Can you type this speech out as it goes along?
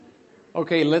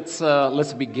Okay,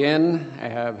 let's begin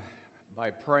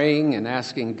by praying and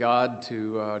asking God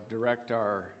to direct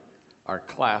our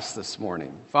class this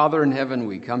morning. Father in heaven,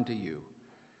 we come to you.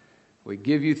 We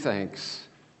give you thanks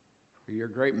for your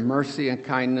great mercy and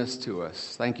kindness to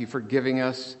us. Thank you for giving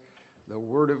us the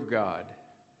Word of God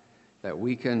that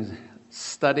we can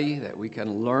study, that we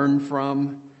can learn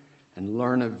from, and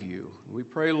learn of you. We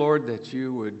pray, Lord, that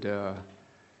you would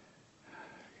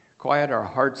quiet our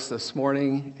hearts this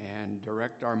morning and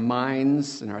direct our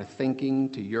minds and our thinking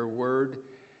to your word.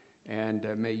 And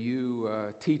may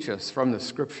you teach us from the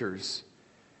scriptures.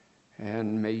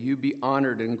 And may you be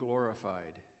honored and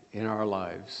glorified in our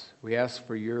lives. We ask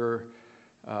for your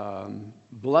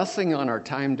blessing on our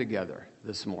time together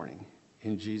this morning.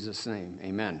 In Jesus' name,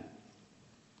 amen.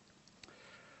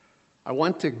 I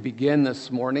want to begin this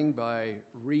morning by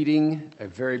reading a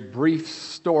very brief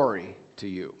story to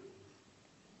you.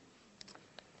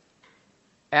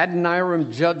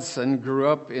 Adoniram Judson grew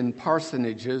up in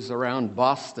parsonages around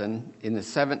Boston in the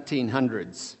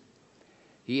 1700s.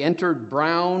 He entered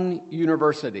Brown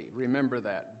University, remember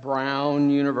that, Brown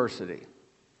University,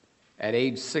 at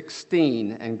age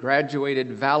 16 and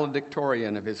graduated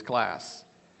valedictorian of his class.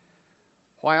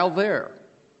 While there,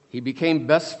 he became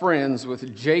best friends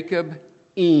with Jacob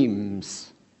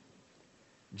Eames.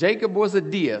 Jacob was a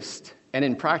deist and,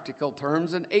 in practical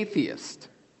terms, an atheist.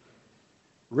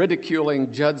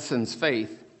 Ridiculing Judson's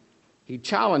faith, he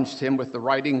challenged him with the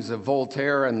writings of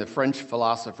Voltaire and the French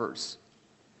philosophers.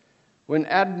 When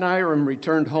Adoniram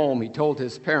returned home, he told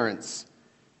his parents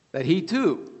that he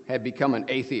too had become an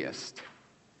atheist.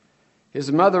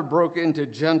 His mother broke into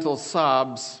gentle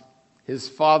sobs. His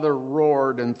father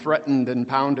roared and threatened and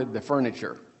pounded the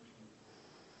furniture.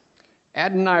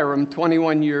 Adoniram,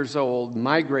 21 years old,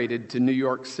 migrated to New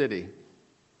York City.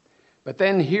 But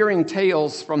then, hearing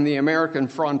tales from the American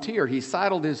frontier, he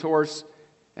saddled his horse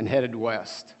and headed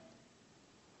west.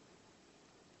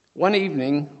 One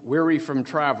evening, weary from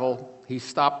travel, he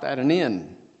stopped at an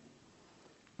inn.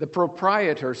 The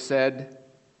proprietor said,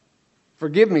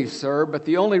 "Forgive me, sir, but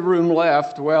the only room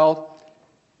left, well,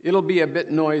 it'll be a bit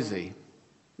noisy.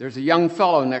 There's a young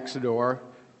fellow next door,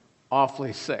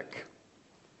 awfully sick."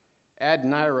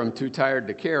 Adoniram, too tired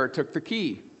to care, took the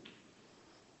key.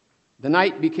 The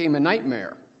night became a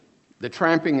nightmare. The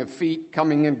tramping of feet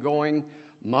coming and going,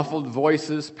 muffled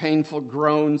voices, painful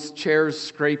groans, chairs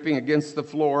scraping against the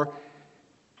floor.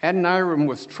 Adoniram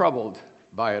was troubled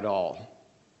by it all.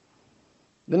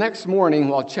 The next morning,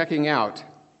 while checking out,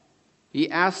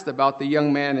 he asked about the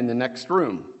young man in the next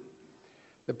room.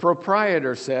 The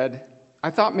proprietor said, "I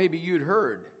thought maybe you'd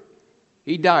heard.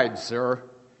 He died, sir,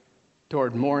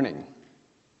 toward morning.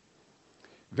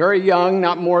 Very young,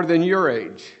 not more than your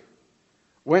age.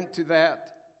 Went to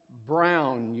that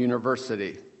Brown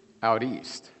University out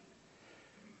east.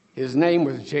 His name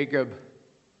was Jacob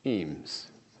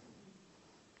Eames."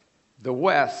 The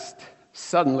West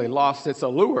suddenly lost its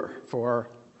allure for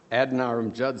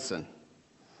Adoniram Judson.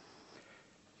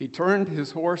 He turned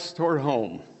his horse toward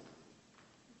home.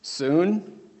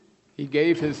 Soon, he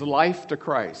gave his life to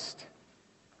Christ.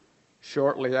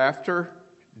 Shortly after,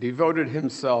 devoted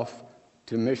himself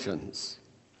to missions.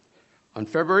 On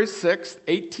February 6,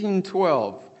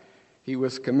 1812, he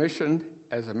was commissioned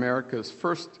as America's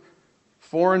first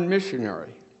foreign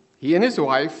missionary. He and his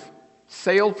wife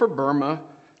sailed for Burma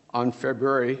on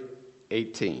February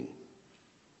 18.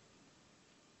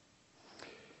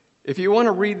 If you want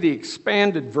to read the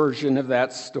expanded version of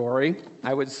that story,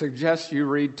 I would suggest you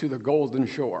read To the Golden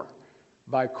Shore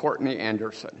by Courtney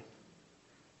Anderson.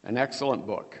 An excellent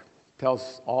book.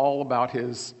 Tells all about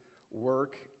his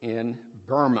work in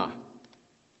Burma.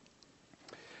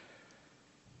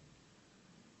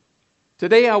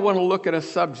 Today I want to look at a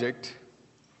subject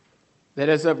that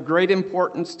is of great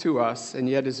importance to us and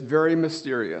yet is very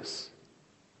mysterious.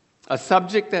 A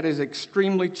subject that is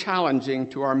extremely challenging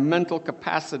to our mental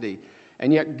capacity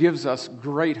and yet gives us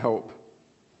great hope.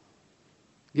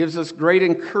 Gives us great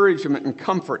encouragement and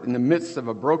comfort in the midst of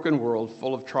a broken world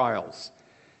full of trials.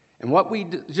 And what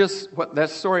that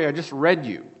story I just read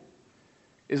you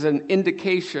is an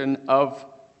indication of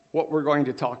what we're going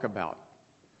to talk about.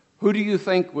 Who do you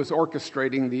think was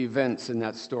orchestrating the events in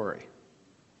that story?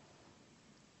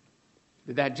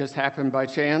 Did that just happen by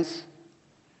chance?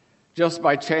 Just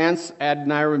by chance,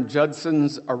 Adoniram Judson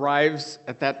arrives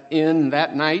at that inn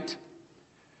that night?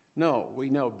 No, we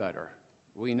know better.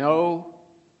 We know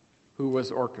who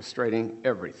was orchestrating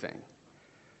everything.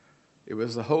 It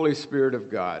was the Holy Spirit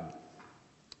of God.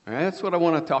 And that's what I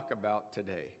want to talk about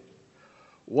today.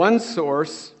 One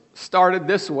source started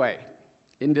this way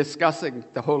in discussing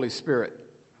the Holy Spirit.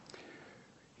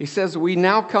 He says, we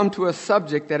now come to a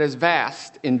subject that is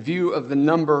vast in view of the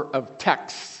number of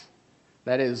texts,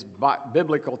 that is,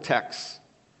 biblical texts.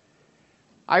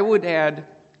 I would add,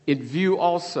 in view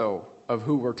also of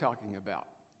who we're talking about.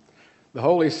 The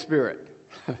Holy Spirit,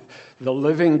 the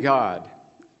living God,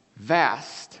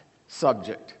 vast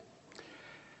subject.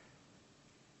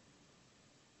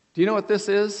 Do you know what this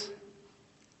is?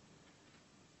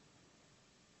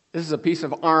 This is a piece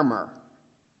of armor.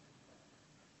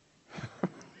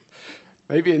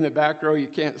 Maybe in the back row you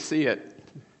can't see it.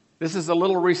 This is a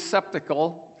little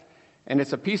receptacle, and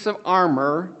it's a piece of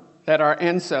armor that our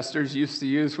ancestors used to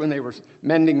use when they were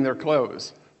mending their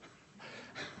clothes.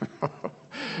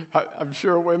 I'm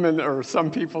sure women or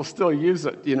some people still use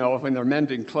it, when they're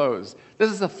mending clothes. This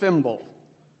is a thimble.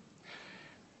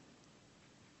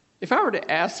 If I were to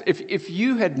ask, if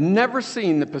you had never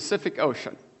seen the Pacific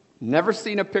Ocean, never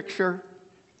seen a picture,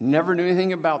 never knew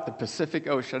anything about the Pacific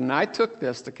Ocean, and I took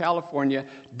this to California,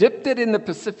 dipped it in the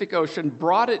Pacific Ocean,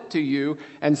 brought it to you,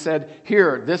 and said,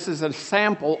 here, this is a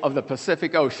sample of the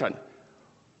Pacific Ocean.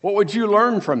 What would you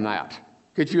learn from that?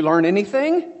 Could you learn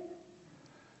anything?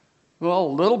 Well,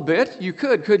 a little bit. You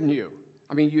could, couldn't you?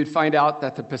 I mean, you'd find out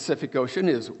that the Pacific Ocean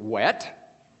is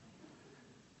wet.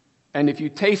 And if you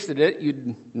tasted it,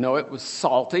 you'd know it was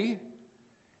salty.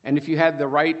 And if you had the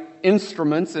right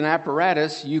instruments and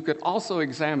apparatus, you could also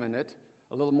examine it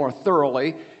a little more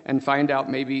thoroughly and find out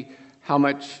maybe how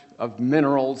much of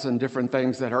minerals and different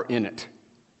things that are in it.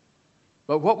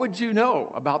 But what would you know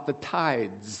about the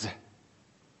tides?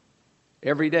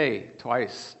 Every day,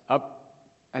 twice, up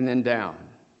and then down,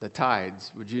 the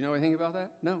tides. Would you know anything about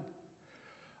that? No.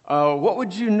 What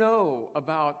would you know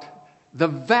about the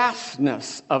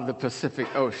vastness of the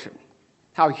Pacific Ocean?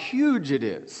 How huge it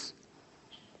is.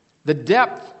 The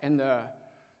depth and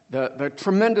the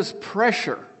tremendous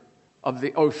pressure of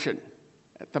the ocean,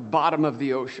 at the bottom of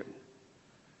the ocean.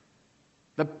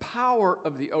 The power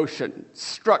of the ocean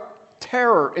struck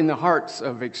terror in the hearts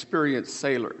of experienced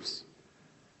sailors.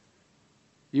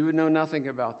 You would know nothing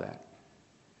about that.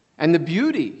 And the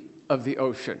beauty of the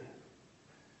ocean.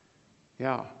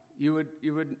 Yeah, you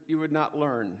would not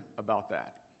learn about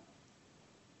that.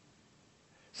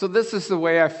 So this is the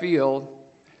way I feel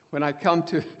when I come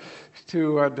to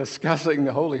discussing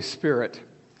the Holy Spirit.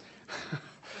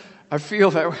 I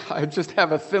feel that I just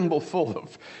have a thimble full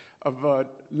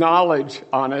of knowledge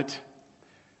on it.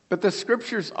 But the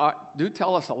scriptures do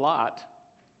tell us a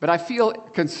lot. But I feel,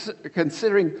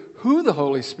 considering who the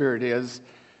Holy Spirit is,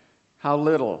 how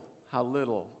little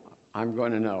I'm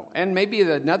going to know. And maybe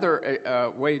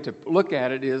another way to look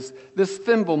at it is this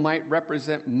thimble might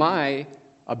represent my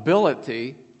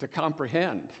ability to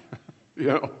comprehend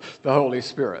the Holy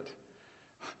Spirit.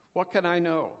 What can I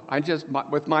know?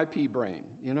 With my pea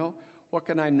brain, what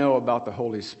can I know about the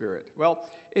Holy Spirit? Well,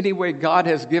 anyway, God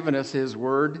has given us His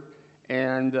Word,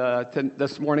 and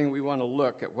this morning we want to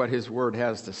look at what His Word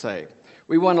has to say.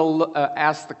 We want to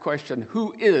ask the question,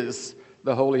 who is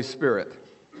the Holy Spirit?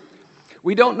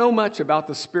 We don't know much about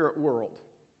the spirit world.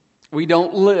 We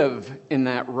don't live in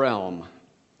that realm.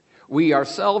 We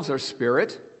ourselves are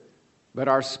spirit, but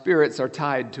our spirits are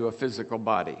tied to a physical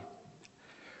body.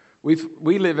 We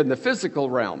live in the physical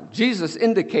realm. Jesus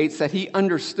indicates that He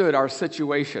understood our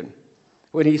situation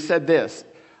when He said this,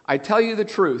 I tell you the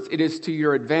truth, it is to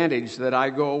your advantage that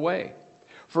I go away.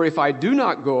 For if I do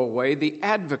not go away, the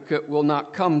advocate will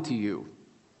not come to you.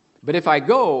 But if I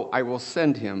go, I will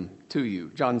send him to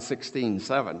you. John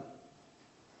 16:7.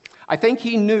 I think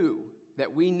He knew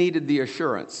that we needed the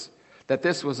assurance that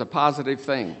this was a positive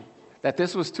thing, that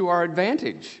this was to our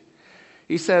advantage.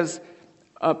 He says,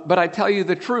 but I tell you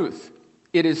the truth,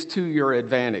 it is to your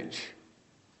advantage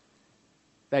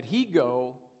that He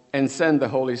go and send the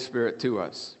Holy Spirit to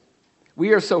us.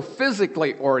 We are so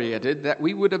physically oriented that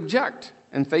we would object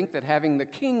and think that having the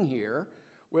King here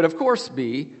would, of course,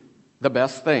 be the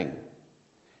best thing.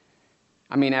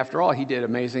 I mean, after all, He did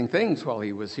amazing things while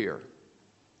He was here.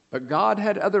 But God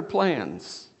had other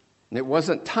plans, and it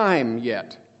wasn't time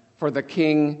yet for the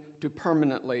King to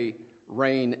permanently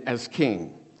reign as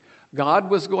King. God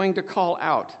was going to call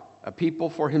out a people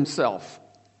for Himself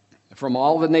from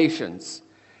all the nations,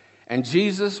 and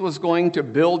Jesus was going to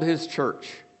build His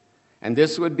church, and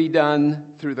this would be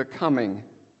done through the coming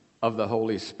of the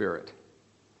Holy Spirit.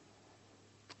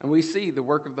 And we see the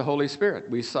work of the Holy Spirit.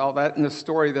 We saw that in the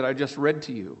story that I just read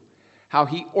to you, how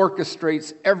He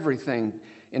orchestrates everything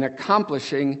in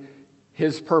accomplishing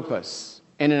His purpose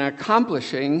and in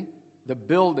accomplishing the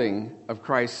building of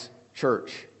Christ's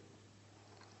church.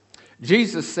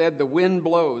 Jesus said, the wind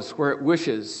blows where it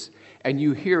wishes, and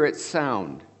you hear its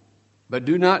sound, but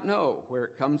do not know where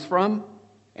it comes from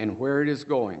and where it is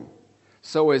going.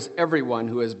 So is everyone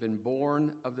who has been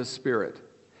born of the Spirit.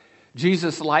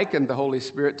 Jesus likened the Holy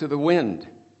Spirit to the wind.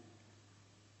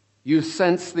 You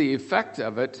sense the effect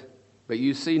of it, but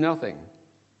you see nothing.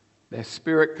 The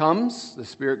Spirit comes, the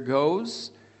Spirit goes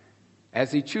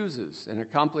as He chooses and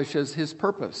accomplishes His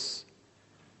purpose.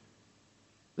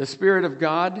 The Spirit of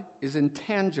God is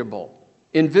intangible,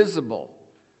 invisible,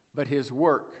 but His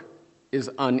work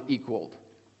is unequaled.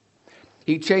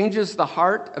 He changes the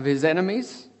heart of His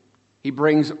enemies. He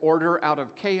brings order out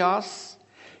of chaos.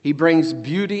 He brings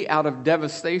beauty out of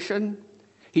devastation.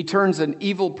 He turns an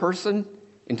evil person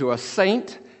into a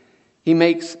saint. He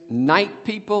makes night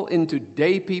people into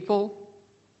day people.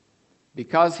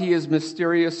 Because He is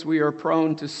mysterious, we are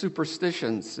prone to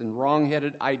superstitions and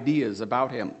wrong-headed ideas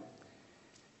about Him.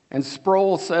 And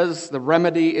Sproul says the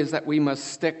remedy is that we must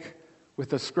stick with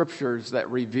the Scriptures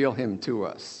that reveal Him to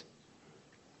us.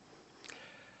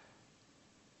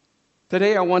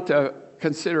 Today I want to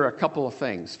consider a couple of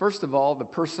things. First of all, the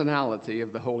personality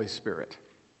of the Holy Spirit.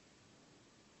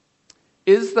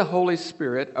 Is the Holy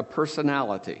Spirit a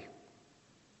personality?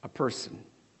 A person?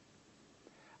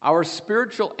 Our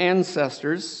spiritual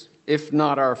ancestors, if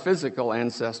not our physical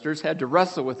ancestors, had to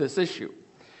wrestle with this issue.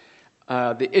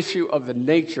 The issue of the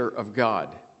nature of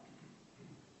God.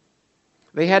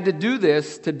 They had to do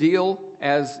this to deal,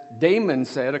 as Damon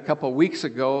said a couple weeks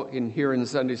ago here in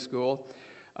Sunday school,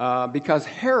 because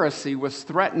heresy was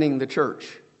threatening the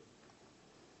church.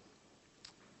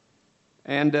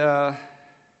 And, I'm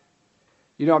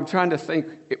trying to think,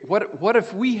 what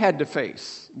if we had to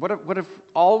face? What if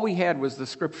all we had was the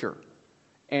Scripture,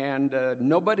 and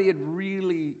nobody had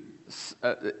really,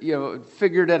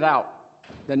 figured it out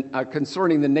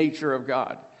concerning the nature of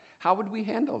God? How would we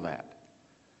handle that?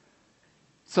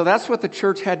 So that's what the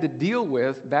church had to deal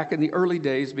with back in the early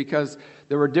days, because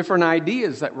there were different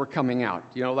ideas that were coming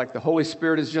out. Like the Holy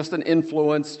Spirit is just an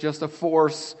influence, just a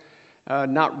force,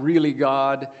 not really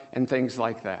God, and things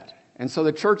like that. And so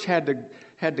the church had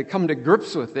to come to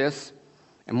grips with this,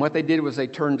 and what they did was they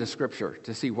turned to Scripture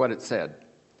to see what it said,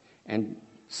 and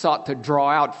sought to draw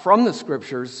out from the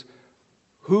Scriptures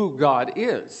who God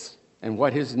is and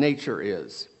what His nature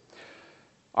is.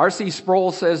 R.C.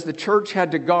 Sproul says the church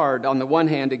had to guard, on the one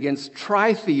hand, against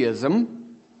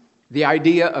tritheism, the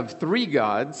idea of three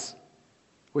gods,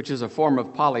 which is a form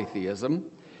of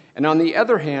polytheism, and on the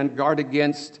other hand, guard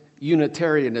against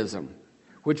Unitarianism,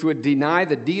 which would deny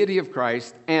the deity of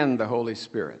Christ and the Holy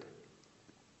Spirit.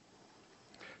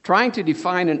 Trying to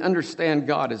define and understand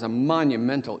God is a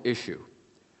monumental issue.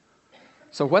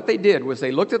 So what they did was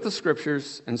they looked at the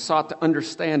Scriptures and sought to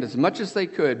understand as much as they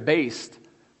could based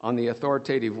on the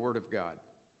authoritative Word of God.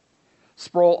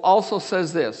 Sproul also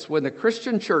says this: when the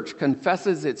Christian church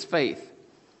confesses its faith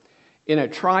in a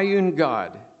triune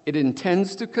God, it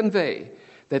intends to convey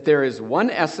that there is one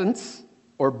essence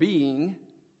or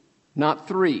being, not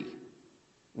three.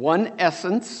 One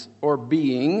essence or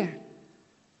being,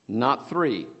 not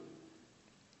three.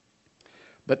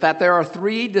 But that there are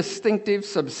three distinctive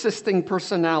subsisting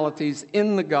personalities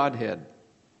in the Godhead.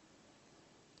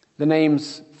 The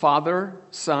names Father,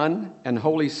 Son, and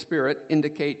Holy Spirit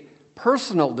indicate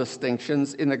personal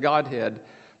distinctions in the Godhead,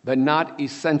 but not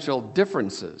essential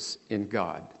differences in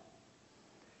God.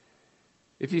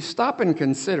 If you stop and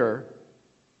consider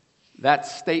that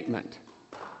statement,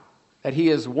 that He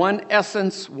is one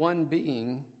essence, one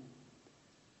being,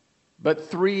 but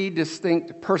three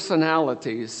distinct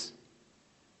personalities,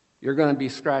 you're going to be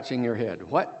scratching your head.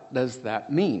 What does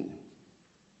that mean?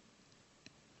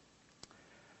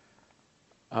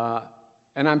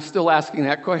 And I'm still asking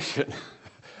that question.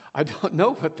 I don't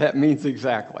know what that means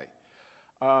exactly.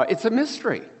 It's a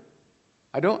mystery.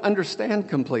 I don't understand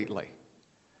completely.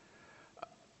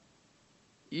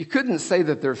 You couldn't say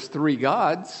that there's three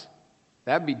gods.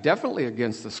 That'd be definitely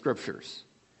against the Scriptures.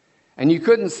 And you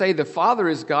couldn't say the Father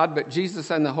is God, but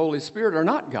Jesus and the Holy Spirit are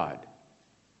not God.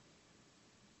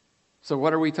 So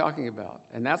what are we talking about?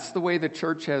 And that's the way the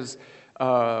church has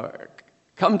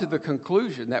come to the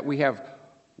conclusion that we have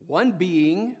one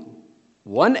being,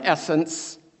 one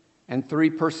essence, and three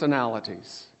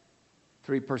personalities.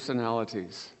 Three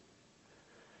personalities.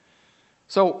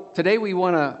 So today we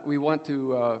want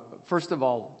to first of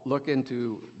all look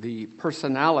into the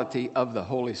personality of the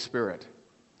Holy Spirit.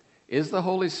 Is the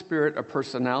Holy Spirit a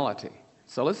personality?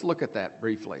 So let's look at that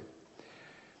briefly.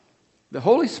 The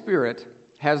Holy Spirit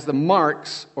has the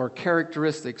marks or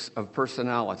characteristics of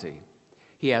personality.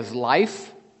 He has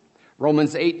life.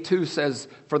 Romans 8:2 says,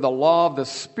 "For the law of the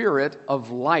Spirit of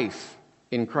life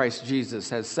in Christ Jesus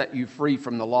has set you free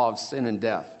from the law of sin and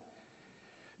death."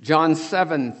 John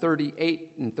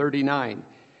 7:38 and 39,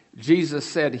 Jesus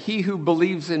said, "He who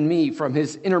believes in me, from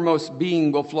his innermost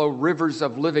being will flow rivers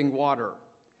of living water."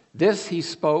 This he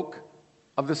spoke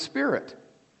of the Spirit.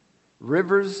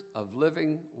 Rivers of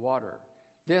living water.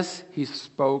 This he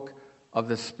spoke of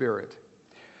the Spirit.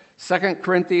 2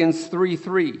 Corinthians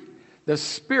 3:3, the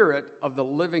Spirit of the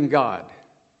living God.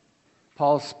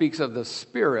 Paul speaks of the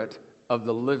Spirit of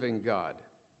the living God.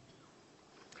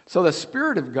 So the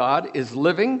Spirit of God is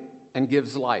living and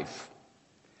gives life.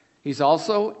 He's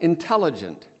also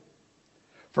intelligent.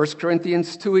 1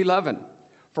 Corinthians 2:11,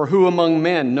 for who among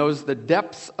men knows the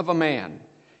depths of a man,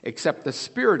 except the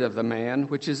spirit of the man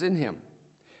which is in him?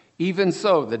 Even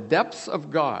so, the depths of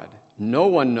God no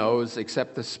one knows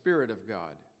except the Spirit of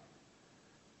God.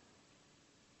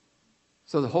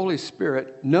 So the Holy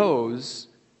Spirit knows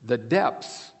the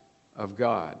depths of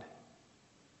God.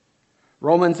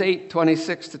 Romans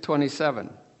 8:26-27.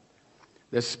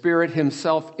 The Spirit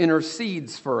himself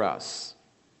intercedes for us.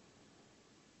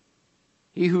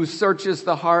 He who searches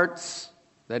the hearts,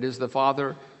 that is the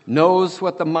Father, knows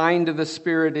what the mind of the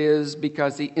Spirit is,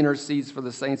 because he intercedes for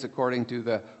the saints according to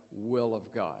the will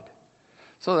of God.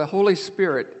 So the Holy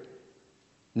Spirit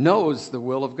knows the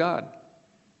will of God,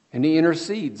 and he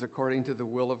intercedes according to the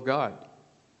will of God.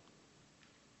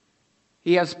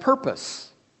 He has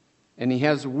purpose, and he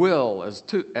has will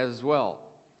as well.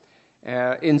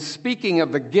 In speaking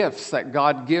of the gifts that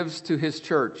God gives to his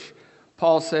church,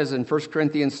 Paul says in 1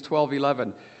 Corinthians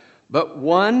 12:11, but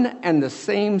one and the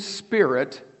same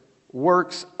Spirit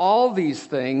works all these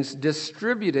things,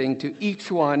 distributing to each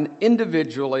one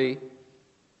individually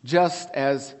just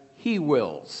as he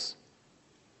wills.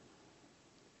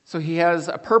 So he has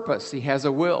a purpose, he has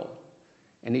a will,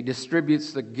 and he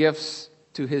distributes the gifts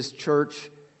to his church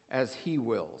as he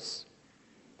wills.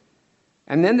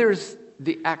 And then there's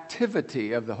the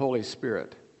activity of the Holy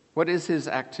Spirit. What is his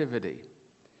activity?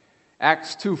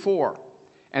 Acts 2:4.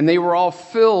 And they were all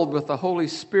filled with the Holy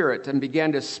Spirit and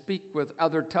began to speak with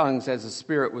other tongues as the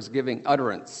Spirit was giving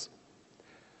utterance.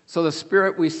 So the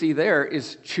Spirit we see there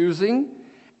is choosing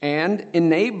and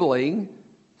enabling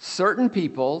certain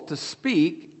people to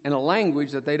speak in a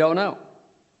language that they don't know.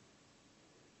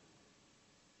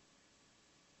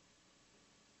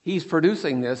 He's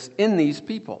producing this in these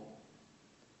people.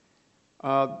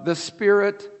 The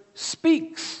Spirit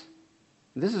speaks.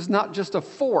 This is not just a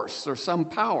force or some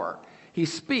power. He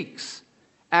speaks.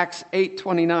 Acts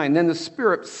 8:29. Then the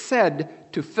Spirit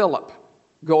said to Philip,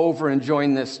 go over and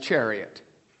join this chariot.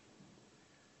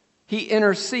 He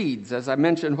intercedes, as I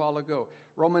mentioned a while ago.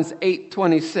 Romans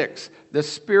 8:26. The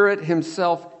Spirit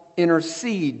himself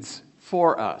intercedes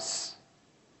for us.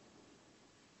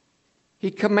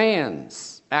 He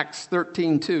commands. Acts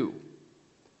 13:2.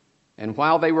 And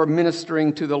while they were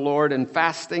ministering to the Lord and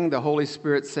fasting, the Holy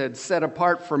Spirit said, set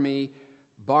apart for me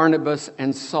Barnabas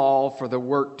and Saul for the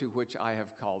work to which I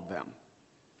have called them.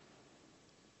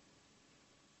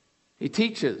 He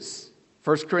teaches.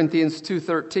 1 Corinthians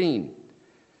 2:13.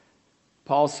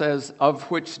 Paul says, of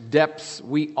which depths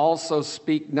we also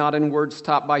speak, not in words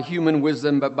taught by human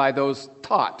wisdom, but by those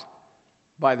taught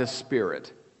by the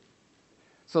Spirit.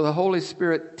 So the Holy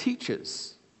Spirit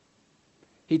teaches.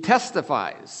 He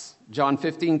testifies. John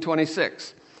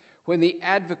 15:26. When the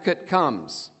advocate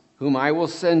comes, whom I will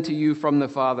send to you from the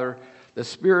Father, the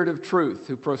Spirit of truth,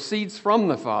 who proceeds from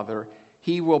the Father,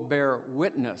 he will bear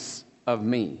witness of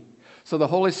me. So the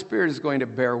Holy Spirit is going to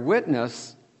bear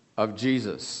witness of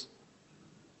Jesus.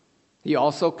 He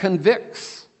also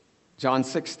convicts. John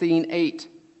 16:8.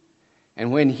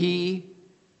 And when he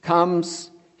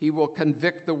comes, he will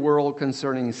convict the world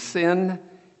concerning sin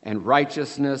and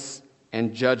righteousness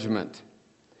and judgment.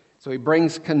 So he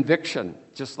brings conviction,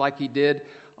 just like he did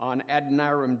on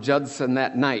Adoniram Judson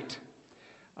that night.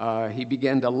 He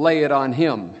began to lay it on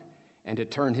him and to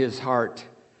turn his heart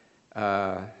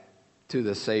to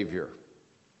the Savior.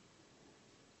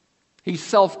 He's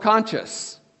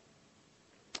self-conscious.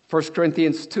 1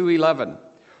 Corinthians 2:11.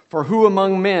 For who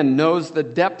among men knows the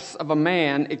depths of a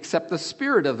man except the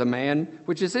spirit of the man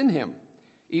which is in him?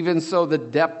 Even so, the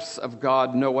depths of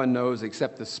God no one knows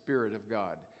except the Spirit of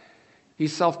God.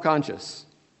 He's self-conscious.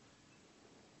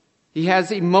 He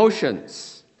has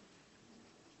emotions.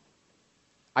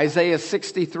 Isaiah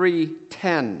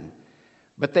 63:10.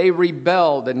 But they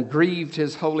rebelled and grieved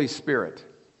his Holy Spirit.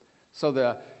 So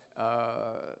the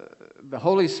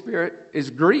Holy Spirit is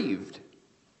grieved.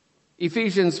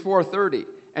 Ephesians 4:30.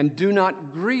 And do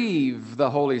not grieve the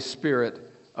Holy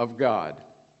Spirit of God.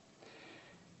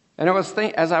 And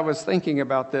as I was thinking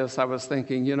about this, I was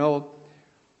thinking,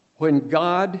 when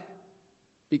God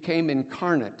became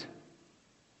incarnate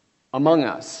among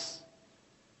us,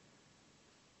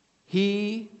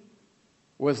 he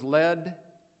was led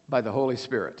by the Holy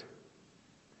Spirit.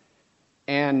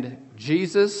 And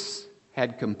Jesus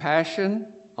had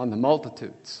compassion on the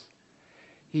multitudes.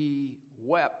 He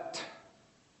wept.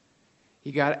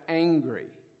 He got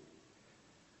angry.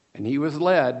 And he was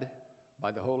led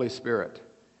by the Holy Spirit.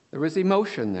 There was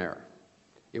emotion there.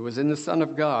 It was in the Son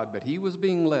of God, but he was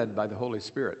being led by the Holy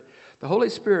Spirit. The Holy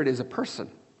Spirit is a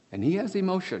person, and he has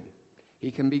emotion.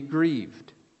 He can be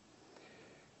grieved.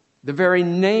 The very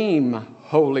name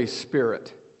Holy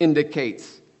Spirit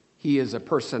indicates he is a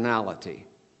personality.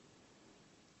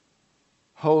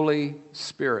 Holy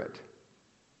Spirit.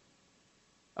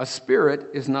 A spirit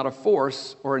is not a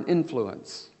force or an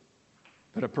influence,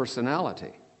 but a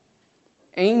personality.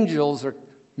 Angels are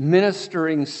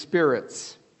ministering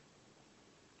spirits.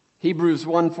 Hebrews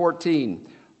 1:14,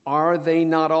 are they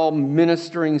not all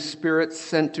ministering spirits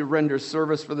sent to render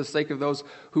service for the sake of those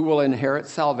who will inherit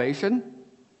salvation?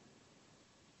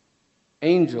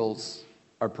 Angels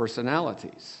are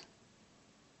personalities.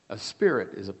 A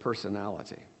spirit is a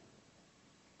personality.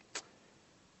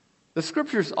 The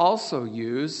scriptures also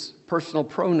use personal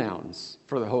pronouns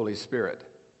for the Holy Spirit.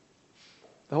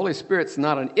 The Holy Spirit's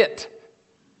not an it.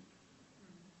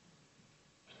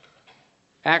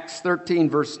 Acts 13,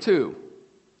 verse 2.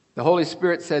 The Holy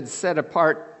Spirit said, set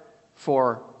apart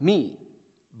for me,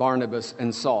 Barnabas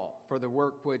and Saul, for the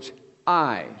work which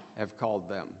I have called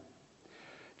them.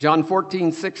 John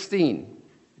 14:16.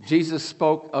 Jesus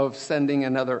spoke of sending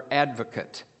another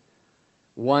advocate,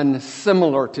 one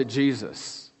similar to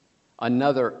Jesus,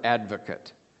 another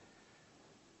advocate.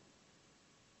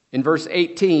 In verse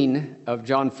 18 of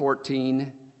John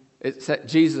 14,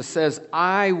 Jesus says,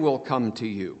 I will come to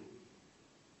you.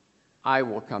 I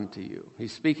will come to you.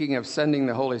 He's speaking of sending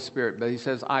the Holy Spirit, but he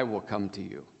says, I will come to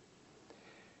you.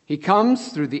 He comes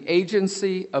through the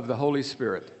agency of the Holy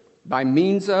Spirit, by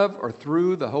means of or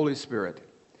through the Holy Spirit.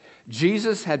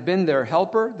 Jesus had been their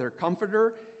helper, their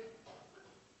comforter,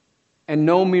 and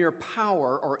no mere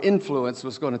power or influence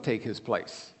was going to take his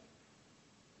place.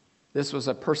 This was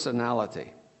a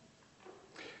personality.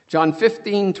 John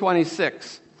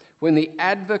 15:26. When the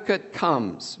advocate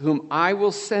comes, whom I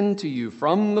will send to you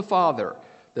from the Father,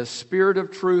 the Spirit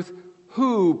of truth,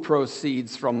 who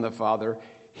proceeds from the Father,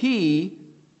 he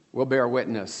will bear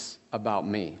witness about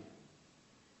me.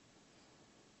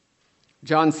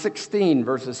 John 16,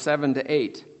 verses 7 to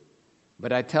 8.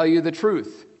 But I tell you the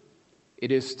truth,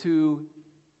 it is to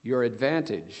your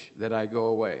advantage that I go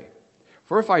away.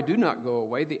 For if I do not go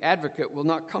away, the advocate will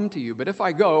not come to you. But if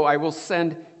I go, I will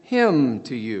send him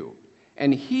to you.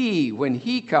 And he, when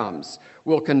he comes,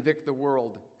 will convict the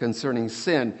world concerning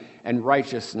sin and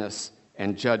righteousness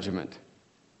and judgment.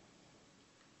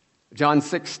 John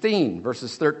 16,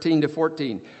 verses 13 to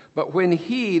 14. But when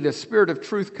he, the Spirit of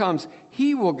truth, comes,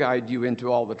 he will guide you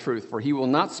into all the truth. For he will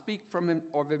not speak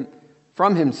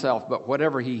from himself, but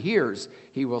whatever he hears,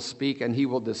 he will speak, and he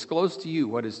will disclose to you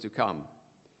what is to come.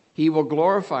 He will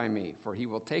glorify me, for he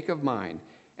will take of mine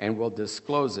and will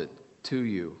disclose it to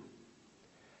you.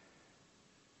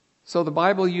 So the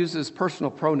Bible uses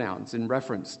personal pronouns in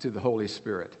reference to the Holy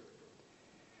Spirit.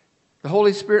 The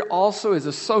Holy Spirit also is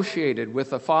associated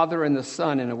with the Father and the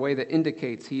Son in a way that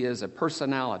indicates he is a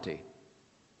personality.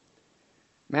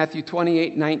 Matthew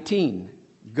 28:19.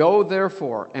 Go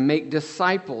therefore and make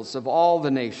disciples of all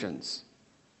the nations,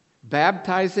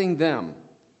 baptizing them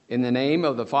in the name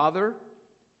of the Father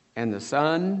and the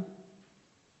Son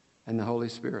and the Holy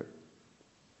Spirit.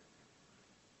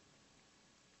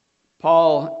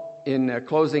 Paul, in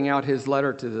closing out his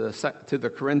letter to the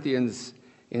Corinthians,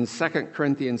 in 2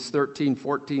 Corinthians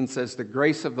 13:14 says, the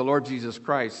grace of the Lord Jesus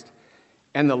Christ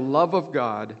and the love of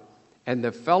God and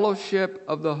the fellowship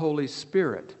of the Holy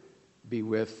Spirit be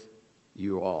with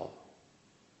you all.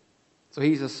 So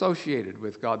he's associated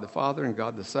with God the Father and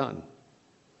God the Son.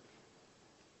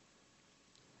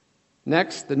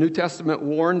 Next, the New Testament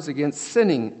warns against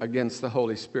sinning against the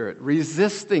Holy Spirit,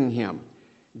 resisting him,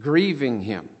 grieving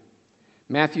him.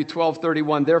 Matthew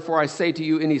 12:31, therefore I say to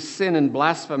you, any sin and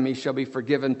blasphemy shall be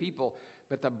forgiven people,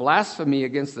 but the blasphemy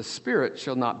against the Spirit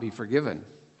shall not be forgiven.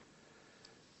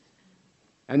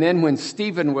 And then when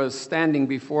Stephen was standing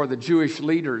before the Jewish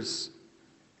leaders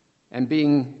and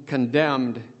being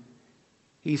condemned,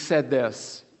 he said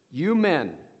this, you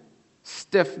men,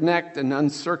 stiff-necked and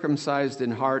uncircumcised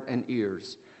in heart and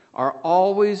ears, are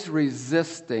always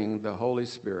resisting the Holy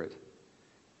Spirit.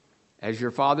 As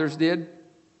your fathers did,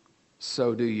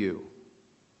 so do you.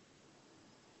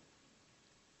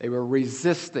 They were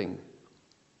resisting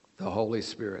the Holy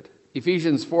Spirit.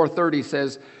 Ephesians 4:30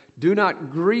 says, do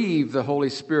not grieve the Holy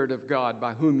Spirit of God,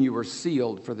 by whom you were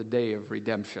sealed for the day of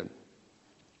redemption.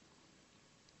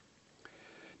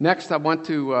 Next, I want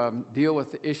to deal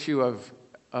with the issue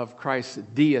of Christ's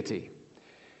deity.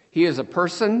 He is a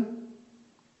person,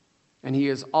 and he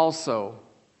is also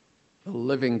the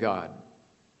living God.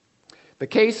 The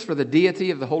case for the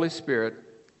deity of the Holy Spirit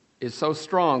is so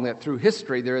strong that through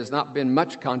history there has not been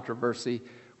much controversy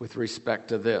with respect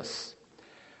to this.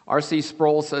 R.C.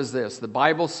 Sproul says this: the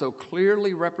Bible so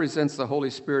clearly represents the Holy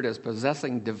Spirit as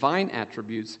possessing divine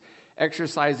attributes,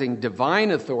 exercising divine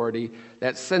authority,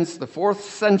 that since the 4th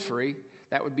century,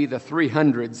 that would be the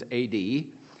 300s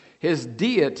A.D., his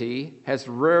deity has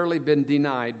rarely been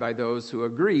denied by those who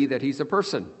agree that he's a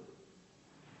person.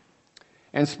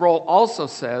 And Sproul also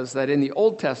says that in the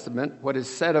Old Testament, what is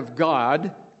said of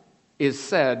God is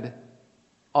said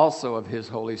also of his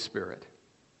Holy Spirit.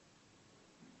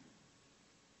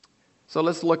 So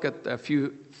let's look at a few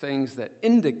things that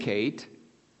indicate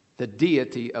the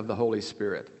deity of the Holy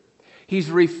Spirit. He's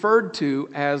referred to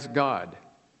as God.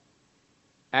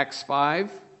 Acts 5,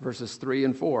 verses 3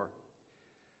 and 4.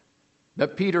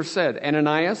 But Peter said,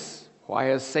 Ananias, why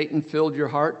has Satan filled your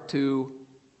heart to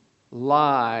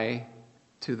lie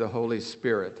to the Holy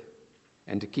Spirit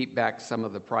and to keep back some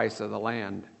of the price of the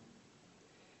land?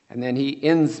 And then he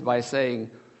ends by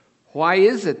saying, why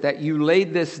is it that you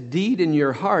laid this deed in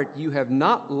your heart? You have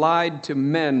not lied to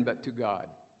men, but to God.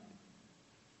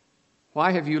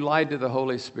 Why have you lied to the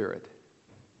Holy Spirit?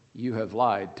 You have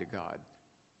lied to God.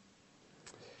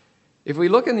 If we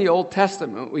look in the Old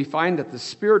Testament, we find that the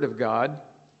Spirit of God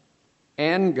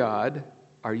and God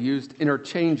are used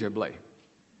interchangeably.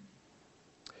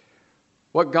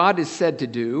 What God is said to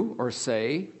do or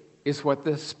say is what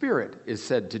the Spirit is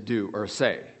said to do or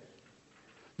say.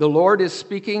 The Lord is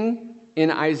speaking in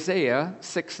Isaiah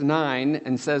 6:9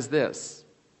 and says this.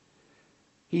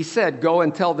 He said, go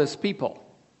and tell this people.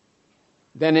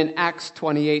 Then in Acts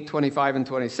 28, 25, and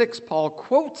 26, Paul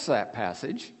quotes that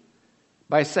passage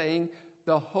by saying,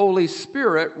 the Holy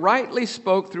Spirit rightly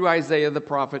spoke through Isaiah the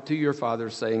prophet to your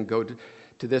fathers, saying, go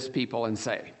to this people and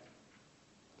say.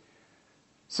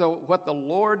 So what the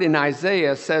Lord in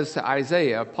Isaiah says to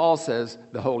Isaiah, Paul says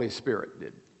the Holy Spirit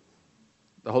did.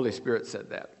 The Holy Spirit said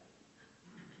that.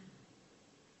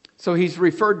 So he's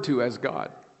referred to as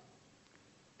God.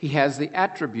 He has the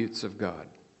attributes of God.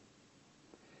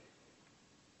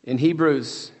 In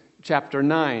Hebrews chapter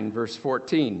 9, verse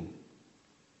 14,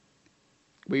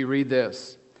 we read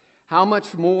this: how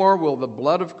much more will the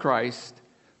blood of Christ,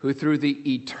 who through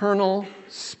the eternal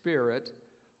Spirit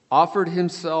offered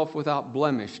himself without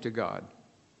blemish to God,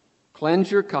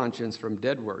 cleanse your conscience from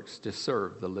dead works to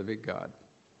serve the living God?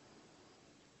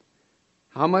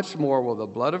 How much more will the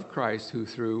blood of Christ, who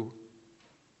through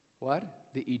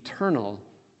what? The eternal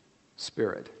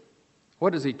Spirit.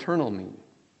 What does eternal mean?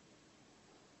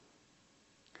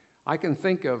 I can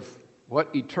think of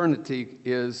what eternity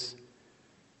is,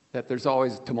 that there's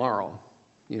always tomorrow,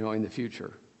 in the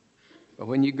future. But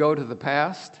when you go to the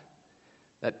past,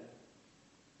 that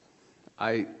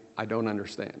I don't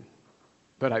understand.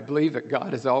 But I believe that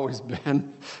God has always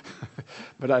been,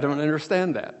 but I don't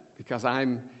understand that because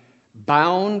I'm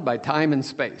bound by time and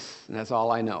space, and that's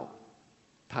all I know.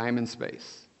 Time and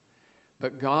space.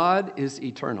 But God is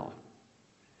eternal.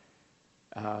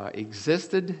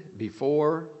 Existed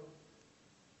before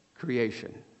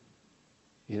creation.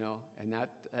 And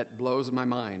that blows my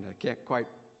mind. I can't quite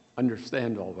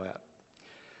understand all that.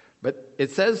 But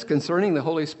it says concerning the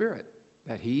Holy Spirit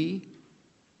that he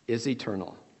is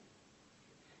eternal.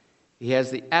 He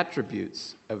has the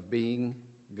attributes of being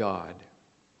God.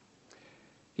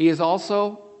 He is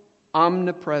also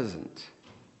omnipresent.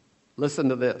 Listen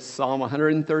to this, Psalm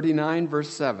 139, verse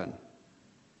 7.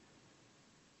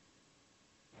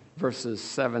 Verses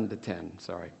 7 to 10,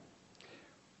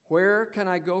 Where can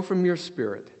I go from your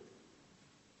spirit?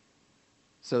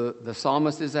 So the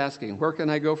psalmist is asking, where can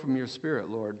I go from your spirit,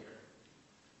 Lord?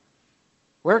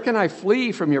 Where can I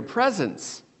flee from your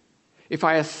presence? If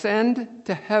I ascend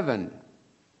to heaven,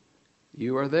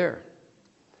 you are there.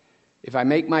 If I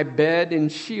make my bed in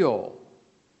Sheol,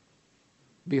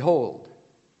 behold,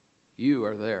 you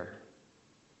are there.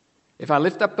 If I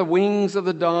lift up the wings of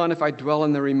the dawn, if I dwell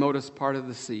in the remotest part of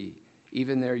the sea,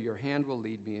 even there your hand will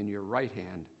lead me and your right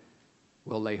hand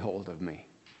will lay hold of me.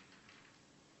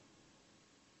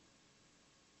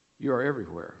 You are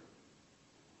everywhere.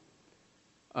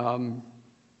 I'd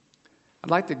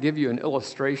like to give you an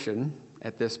illustration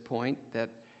at this point that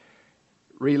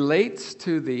relates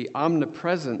to the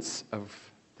omnipresence of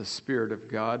the Spirit of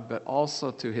God, but also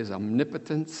to his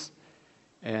omnipotence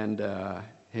and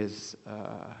his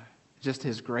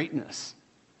greatness.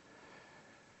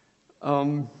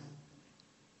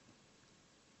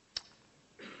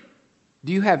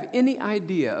 Do you have any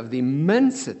idea of the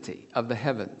immensity of the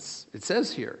heavens? It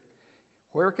says here,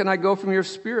 where can I go from your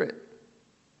spirit?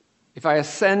 If I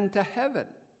ascend to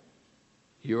heaven,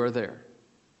 you are there.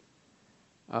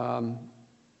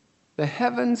 The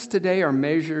heavens today are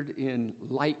measured in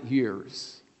light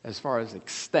years as far as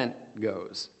extent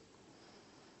goes.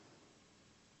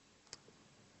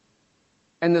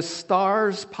 And the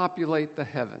stars populate the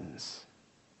heavens.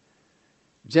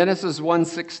 Genesis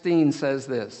 1:16 says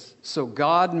this, so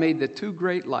God made the two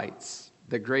great lights,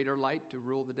 the greater light to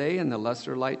rule the day and the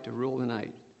lesser light to rule the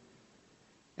night.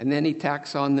 And then he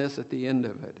tacks on this at the end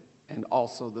of it, and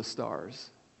also the stars.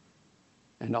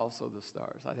 And also the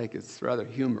stars. I think it's rather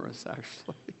humorous,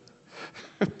 actually.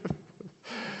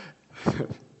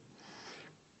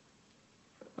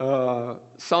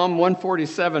 Psalm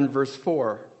 147, verse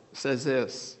 4 says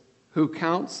this, who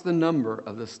counts the number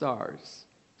of the stars?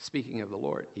 Speaking of the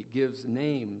Lord, he gives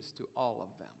names to all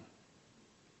of them.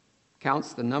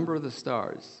 Counts the number of the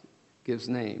stars, gives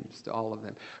names to all of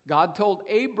them. God told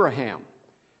Abraham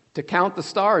to count the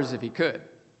stars if he could.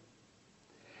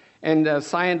 And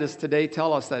scientists today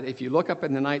tell us that if you look up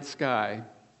in the night sky,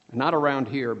 not around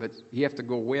here, but you have to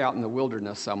go way out in the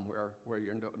wilderness somewhere where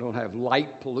you don't have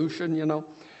light pollution, you know.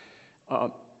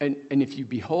 And if you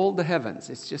behold the heavens,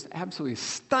 it's just absolutely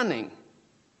stunning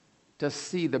to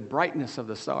see the brightness of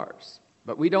the stars.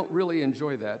 But we don't really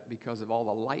enjoy that because of all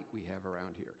the light we have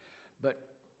around here.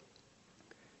 But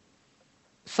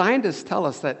scientists tell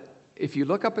us that if you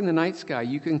look up in the night sky,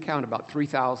 you can count about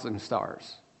 3,000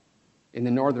 stars in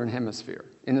the northern hemisphere.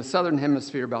 In the southern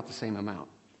hemisphere, about the same amount.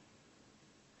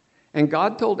 And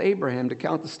God told Abraham to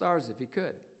count the stars if he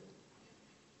could.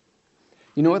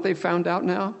 You know what they found out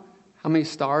now? How many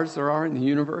stars there are in the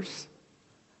universe?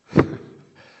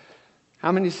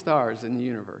 How many stars in the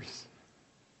universe?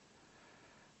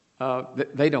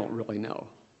 They don't really know.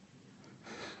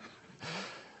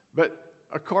 But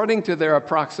according to their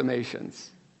approximations,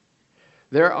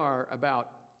 there are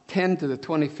about 10 to the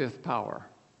 25th power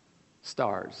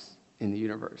stars in the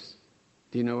universe.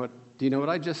 Do you know what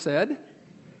I just said?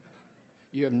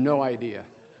 You have no idea.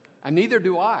 And neither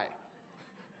do I.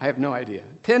 I have no idea.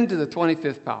 10 to the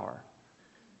 25th power.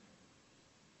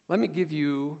 Let me give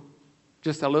you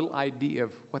just a little idea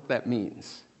of what that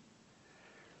means.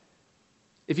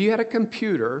 If you had a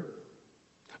computer,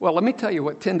 well, let me tell you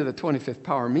what 10 to the 25th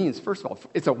power means. First of all,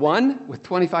 it's a 1 with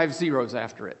 25 zeros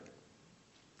after it.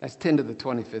 That's 10 to the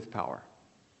 25th power.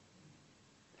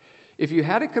 If you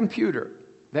had a computer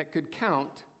that could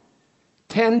count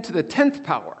 10 to the 10th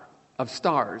power of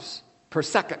stars per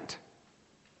second,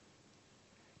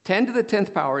 10 to the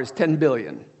 10th power is 10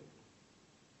 billion.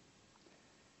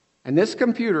 And this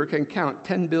computer can count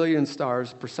 10 billion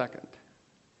stars per second.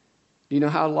 Do you know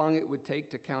how long it would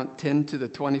take to count 10 to the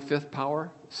 25th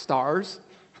power stars?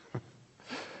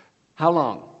 How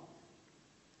long?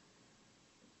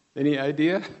 Any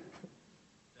idea?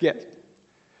 Guess.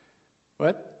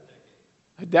 What?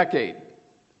 A decade.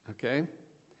 Okay.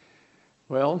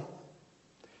 Well,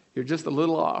 you're just a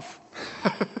little off.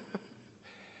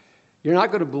 You're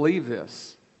not going to believe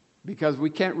this because we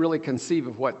can't really conceive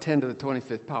of what 10 to the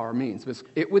 25th power means.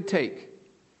 It would take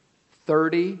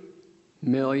 30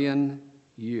 million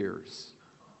years.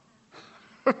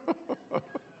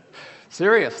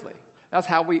 Seriously. That's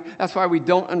why we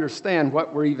don't understand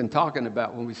what we're even talking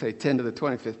about when we say 10 to the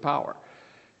 25th power.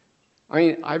 I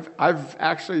mean, I've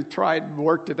actually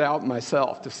worked it out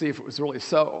myself to see if it was really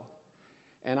so.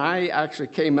 And I actually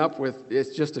came up with,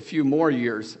 it's just a few more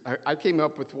years, I came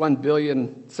up with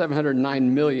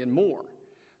 1,709,000,000 more.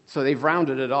 So they've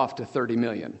rounded it off to 30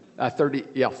 million.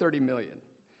 30 million.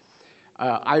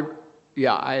 I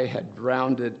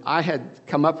had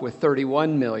come up with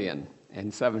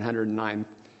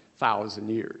 31,709,000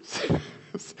 years.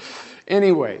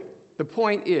 Anyway, the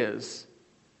point is,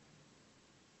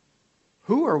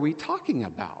 who are we talking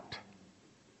about?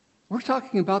 We're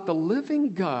talking about the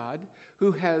living God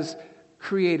who has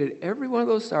created every one of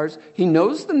those stars. He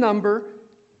knows the number,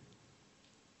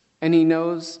 and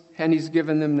he's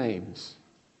given them names.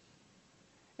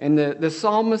 And the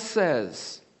psalmist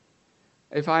says,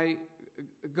 if I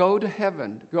go to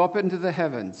heaven, go up into the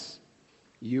heavens,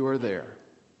 you are there.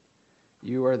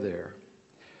 You are there.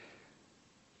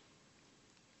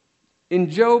 In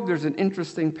Job, there's an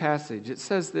interesting passage. It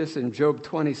says this in Job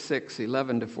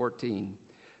 26:11-14.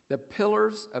 The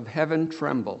pillars of heaven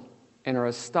tremble and are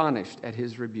astonished at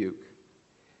his rebuke.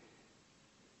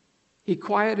 He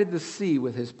quieted the sea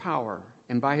with his power,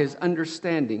 and by his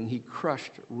understanding he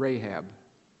crushed Rahab.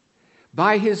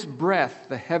 By his breath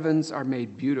the heavens are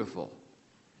made beautiful.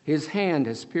 His hand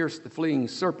has pierced the fleeing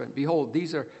serpent. Behold,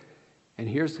 And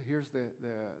here's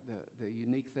the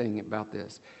unique thing about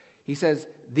this. He says,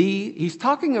 he's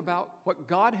talking about what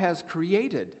God has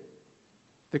created,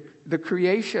 the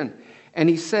creation. And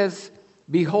he says,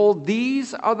 behold,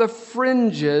 these are the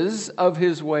fringes of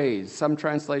his ways. Some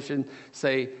translations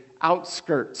say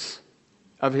outskirts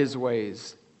of his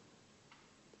ways.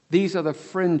 These are the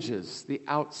fringes, the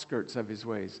outskirts of his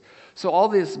ways. So all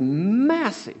this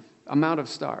massive amount of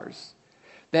stars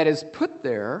that is put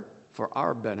there for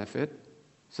our benefit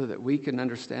so that we can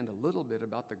understand a little bit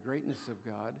about the greatness of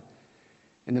God.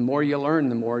 And the more you learn,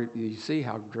 the more you see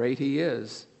how great he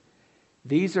is.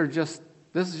 This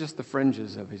is just the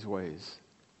fringes of his ways.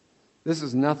 This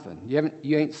is nothing.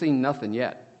 You ain't seen nothing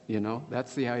yet,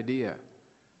 That's the idea.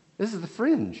 This is the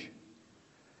fringe.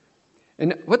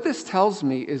 And what this tells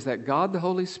me is that God the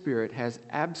Holy Spirit has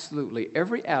absolutely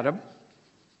every atom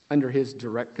under his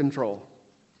direct control.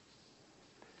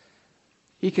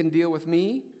 He can deal with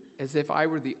me as if I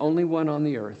were the only one on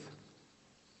the earth.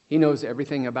 He knows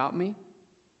everything about me,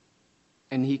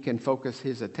 and he can focus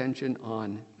his attention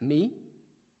on me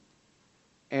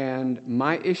and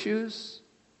my issues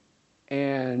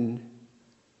and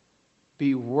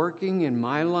be working in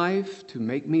my life to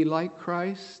make me like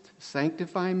Christ,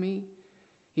 sanctify me.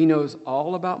 He knows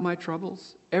all about my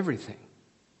troubles, everything,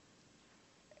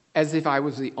 as if I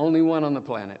was the only one on the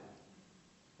planet.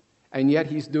 And yet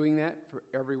he's doing that for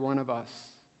every one of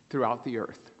us throughout the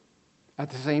earth at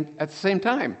the same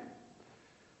time.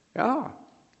 Yeah,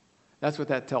 that's what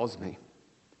that tells me.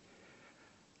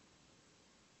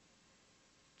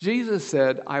 Jesus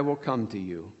said, I will come to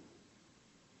you.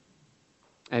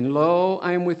 And lo,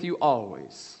 I am with you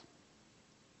always.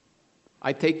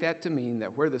 I take that to mean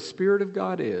that where the Spirit of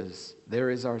God is, there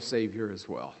is our Savior as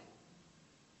well.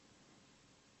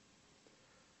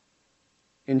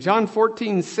 In John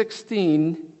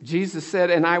 14:16, Jesus said,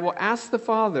 and I will ask the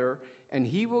Father, and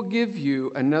he will give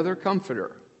you another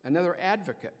comforter, another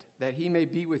advocate, that he may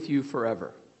be with you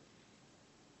forever.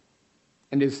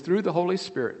 And it is through the Holy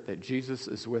Spirit that Jesus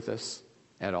is with us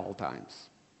at all times.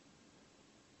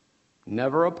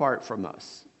 Never apart from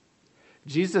us.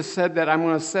 Jesus said that I'm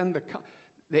going to send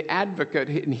the advocate,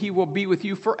 and he will be with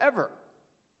you forever.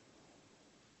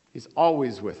 He's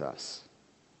always with us.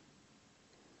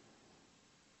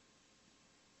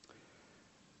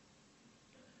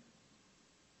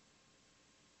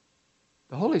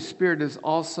 The Holy Spirit is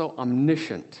also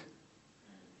omniscient.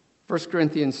 1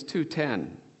 Corinthians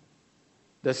 2:10.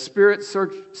 The Spirit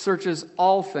searches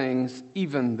all things,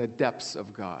 even the depths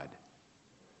of God.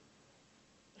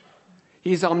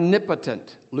 He's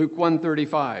omnipotent. Luke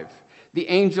 1:35. The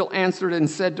angel answered and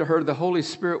said to her, the Holy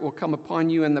Spirit will come upon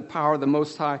you, and the power of the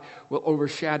Most High will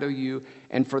overshadow you,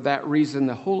 and for that reason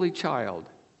the Holy Child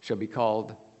shall be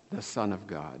called the Son of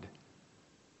God.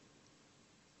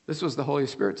 This was the Holy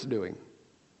Spirit's doing.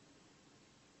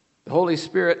 The Holy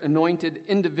Spirit anointed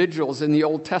individuals in the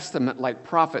Old Testament like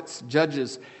prophets,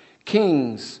 judges,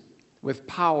 kings with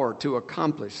power to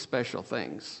accomplish special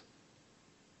things.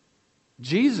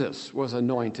 Jesus was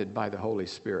anointed by the Holy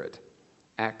Spirit.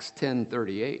 Acts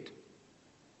 10:38.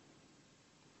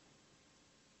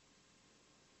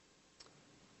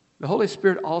 The Holy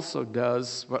Spirit also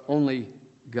does what only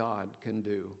God can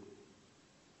do.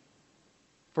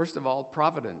 First of all,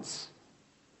 providence.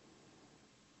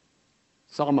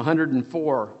 Psalm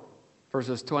 104,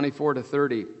 verses 24 to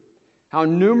 30. How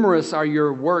numerous are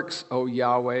your works, O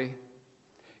Yahweh!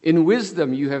 In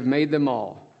wisdom you have made them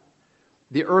all.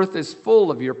 The earth is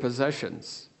full of your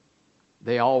possessions.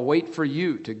 They all wait for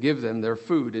you to give them their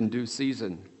food in due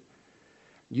season.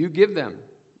 You give them,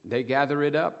 they gather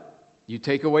it up. You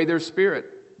take away their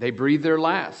spirit, they breathe their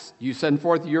last. You send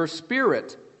forth your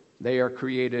spirit, they are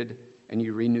created, and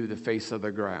you renew the face of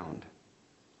the ground.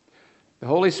 The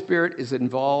Holy Spirit is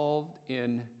involved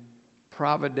in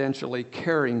providentially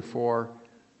caring for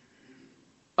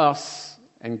us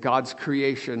and God's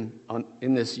creation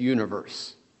in this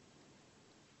universe.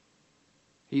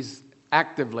 He's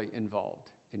actively involved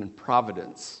in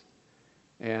providence.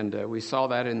 And we saw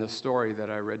that in the story that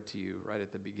I read to you right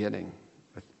at the beginning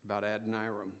about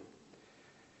Adoniram.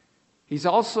 He's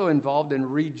also involved in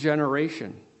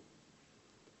regeneration.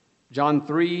 John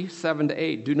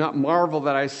 3:7-8. Do not marvel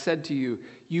that I said to you,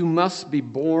 you must be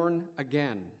born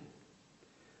again.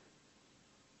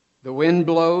 The wind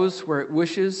blows where it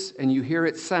wishes, and you hear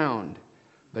its sound,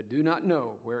 but do not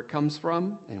know where it comes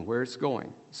from and where it's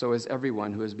going. So is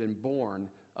everyone who has been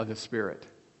born of the Spirit.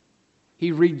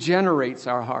 He regenerates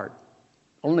our heart.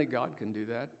 Only God can do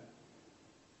that.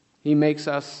 He makes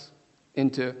us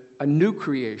into a new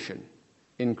creation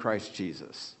in Christ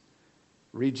Jesus.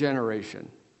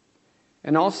 Regeneration.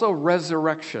 And also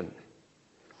resurrection.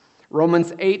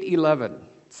 Romans 8:11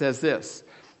 says this,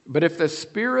 "But if the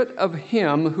Spirit of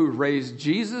him who raised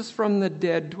Jesus from the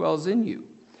dead dwells in you,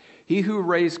 he who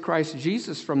raised Christ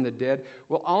Jesus from the dead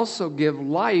will also give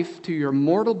life to your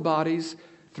mortal bodies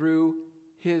through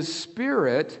his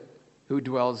Spirit who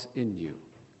dwells in you."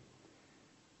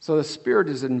 So the Spirit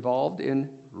is involved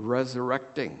in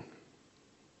resurrecting.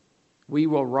 We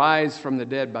will rise from the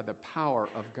dead by the power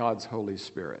of God's Holy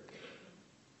Spirit.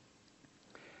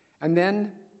 And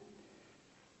then,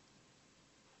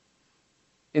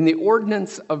 in the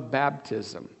ordinance of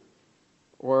baptism,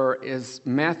 or as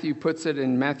Matthew puts it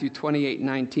in Matthew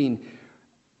 28:19,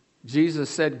 Jesus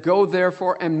said, "Go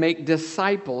therefore and make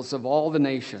disciples of all the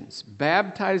nations,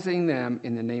 baptizing them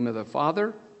in the name of the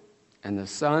Father and the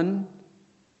Son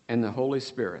and the Holy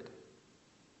Spirit."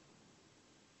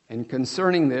 And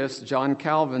concerning this, John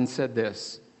Calvin said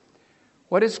this,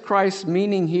 "What is Christ's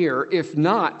meaning here, if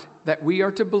not that we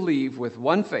are to believe with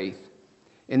one faith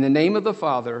in the name of the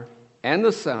Father and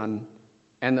the Son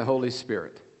and the Holy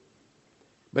Spirit?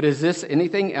 But is this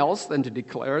anything else than to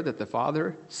declare that the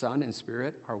Father, Son, and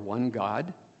Spirit are one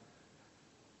God?"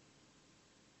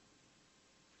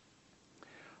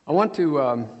 I want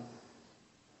to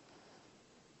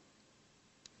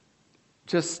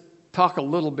just talk a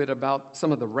little bit about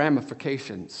some of the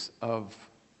ramifications of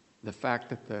the fact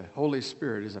that the Holy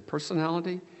Spirit is a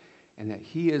personality and that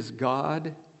He is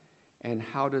God, and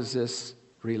how does this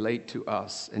relate to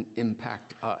us and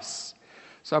impact us.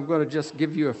 So I'm going to just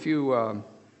give you a few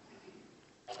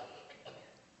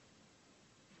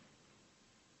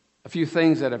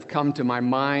things that have come to my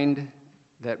mind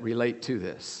that relate to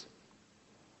this.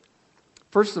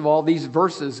 First of all, these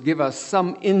verses give us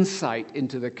some insight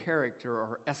into the character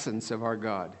or essence of our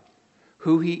God,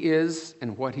 who He is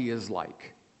and what He is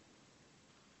like.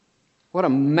 What a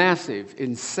massive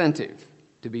incentive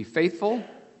to be faithful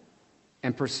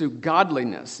and pursue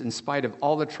godliness in spite of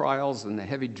all the trials and the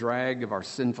heavy drag of our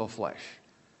sinful flesh.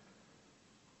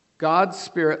 God's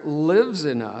Spirit lives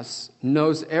in us,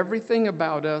 knows everything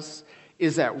about us,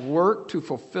 is at work to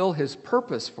fulfill His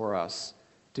purpose for us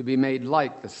to be made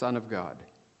like the Son of God.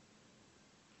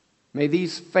 May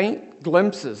these faint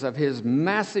glimpses of His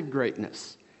massive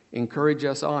greatness encourage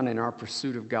us on in our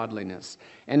pursuit of godliness.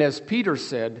 And as Peter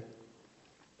said,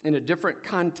 in a different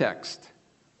context,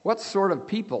 what sort of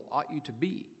people ought you to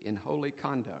be in holy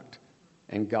conduct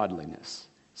and godliness?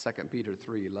 2 Peter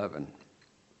 3:11.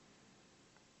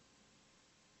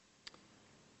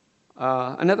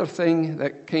 Another thing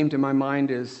that came to my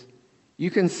mind is you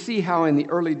can see how in the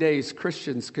early days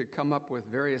Christians could come up with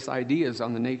various ideas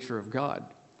on the nature of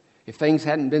God. If things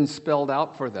hadn't been spelled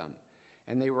out for them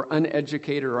and they were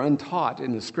uneducated or untaught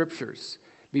in the Scriptures,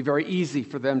 it'd be very easy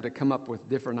for them to come up with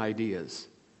different ideas.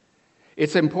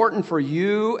 It's important for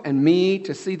you and me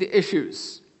to see the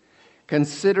issues,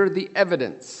 consider the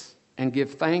evidence, and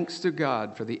give thanks to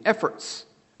God for the efforts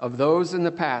of those in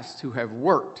the past who have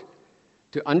worked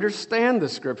to understand the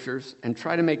Scriptures and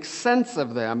try to make sense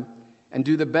of them and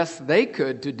do the best they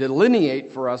could to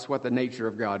delineate for us what the nature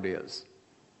of God is.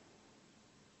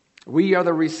 We are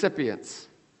the recipients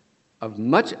of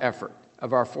much effort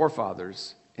of our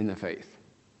forefathers in the faith.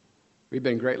 We've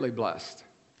been greatly blessed.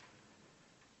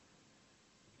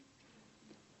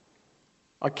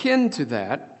 Akin to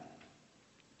that,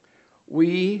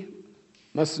 we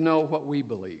must know what we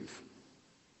believe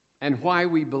and why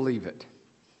we believe it.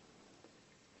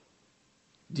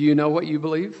 Do you know what you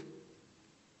believe?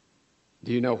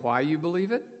 Do you know why you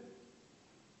believe it?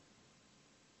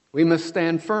 We must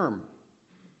stand firm,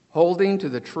 holding to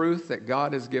the truth that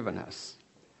God has given us.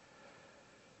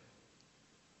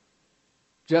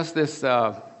 Just this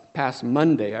past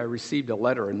Monday, I received a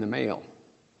letter in the mail.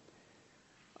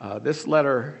 This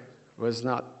letter was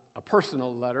not a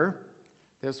personal letter.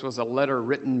 This was a letter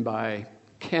written by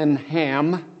Ken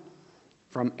Ham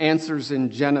from Answers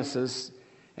in Genesis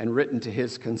and written to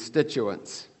his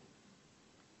constituents.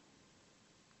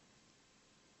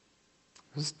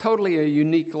 It was totally a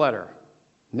unique letter.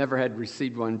 Never had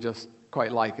received one just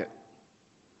quite like it.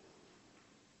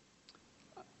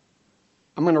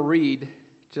 I'm going to read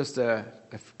just a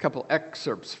couple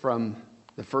excerpts from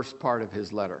the first part of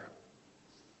his letter.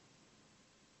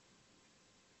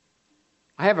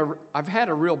 I've had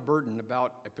a real burden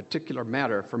about a particular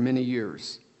matter for many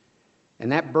years,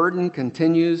 and that burden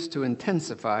continues to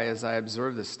intensify as I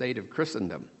observe the state of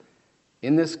Christendom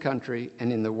in this country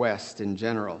and in the West in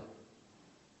general.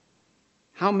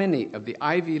 How many of the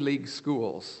Ivy League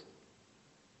schools,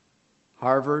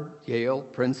 Harvard, Yale,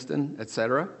 Princeton,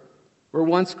 etc., were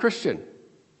once Christian?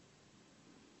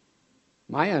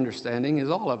 My understanding is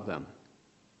all of them.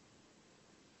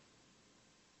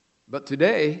 But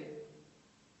today,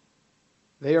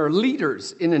 They are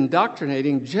leaders in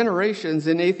indoctrinating generations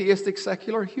in atheistic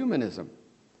secular humanism.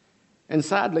 And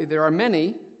sadly, there are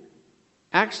many,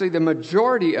 actually the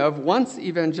majority of once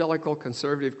evangelical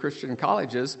conservative Christian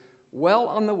colleges, well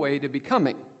on the way to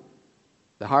becoming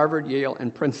the Harvard, Yale,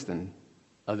 and Princeton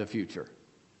of the future.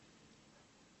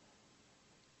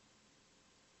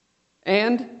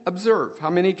 And observe how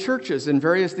many churches in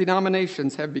various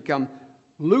denominations have become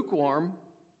lukewarm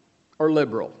or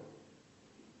liberal.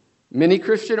 Many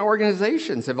Christian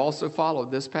organizations have also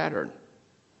followed this pattern.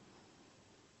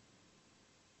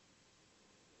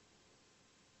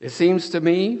 It seems to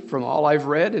me, from all I've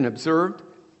read and observed,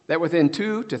 that within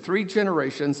 2 to 3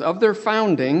 generations of their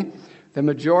founding, the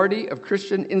majority of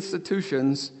Christian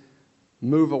institutions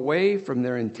move away from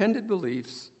their intended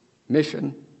beliefs,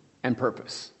 mission, and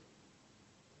purpose.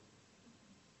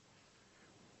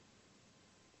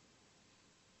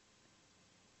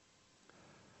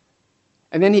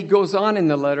 And then he goes on in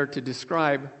the letter to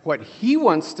describe what he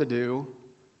wants to do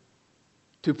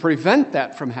to prevent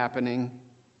that from happening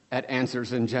at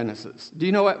Answers in Genesis. Do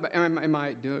you know what?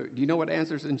 Do you know what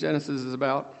Answers in Genesis is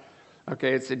about?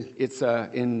 Okay, it's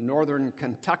in northern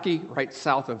Kentucky, right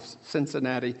south of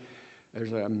Cincinnati.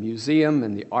 There's a museum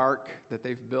and the Ark that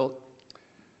they've built.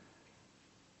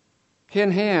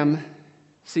 Ken Ham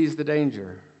sees the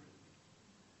danger,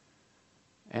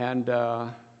 and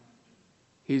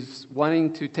he's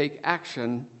wanting to take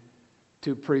action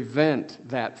to prevent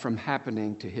that from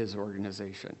happening to his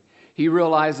organization. He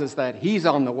realizes that he's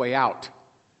on the way out,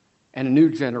 and a new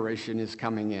generation is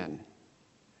coming in.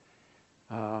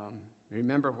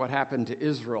 Remember what happened to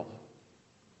Israel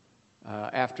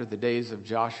after the days of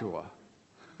Joshua.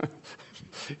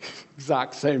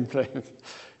 Exact same thing.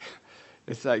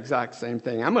 It's the exact same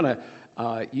thing. I'm going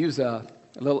to use a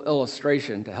little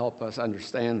illustration to help us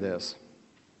understand this.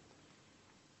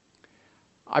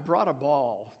 I brought a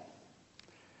ball,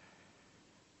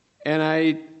 and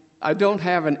I don't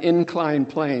have an inclined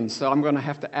plane, so I'm going to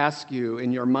have to ask you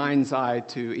in your mind's eye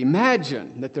to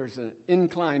imagine that there's an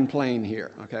inclined plane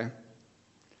here, okay?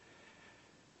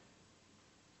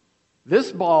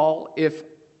 This ball, if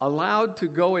allowed to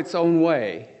go its own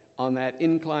way on that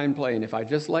inclined plane, if I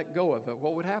just let go of it,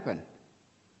 what would happen?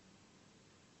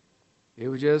 It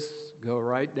would just go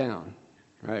right down,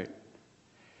 right?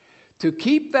 To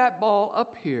keep that ball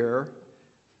up here,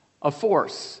 a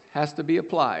force has to be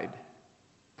applied,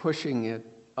 pushing it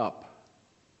up.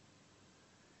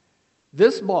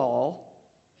 This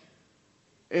ball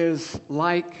is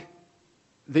like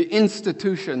the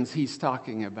institutions he's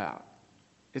talking about.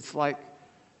 It's like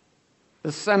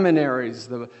the seminaries,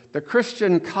 the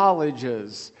Christian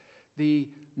colleges,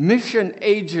 the mission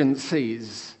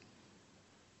agencies,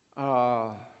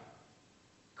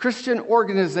 Christian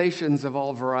organizations of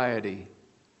all variety,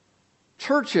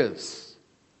 churches.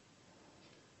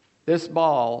 This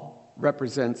ball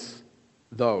represents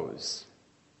those.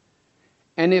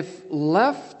 And if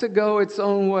left to go its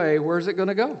own way, where's it going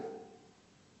to go?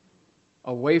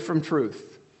 Away from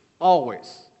truth.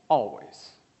 Always,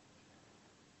 always.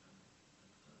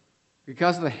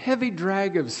 Because of the heavy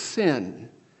drag of sin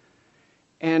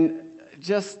and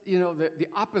just, the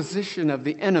opposition of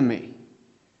the enemy,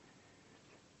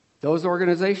 those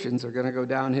organizations are going to go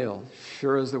downhill,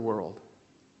 sure as the world.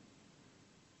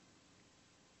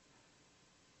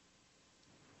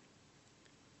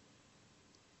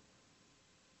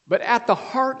 But at the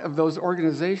heart of those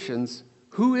organizations,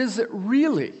 who is it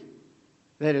really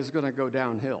that is going to go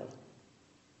downhill?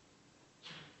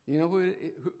 You know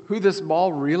who this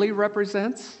ball really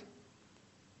represents?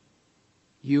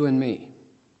 You and me.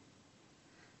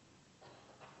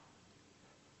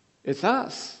 It's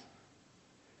us.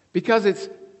 Because it's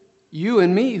you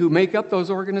and me who make up those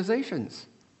organizations.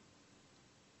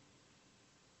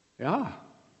 Yeah.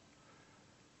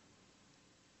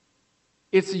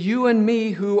 It's you and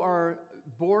me who are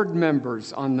board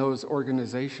members on those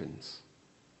organizations.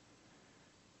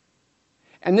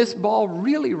 And this ball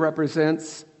really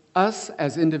represents us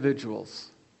as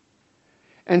individuals.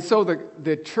 And so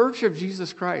the Church of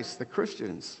Jesus Christ, the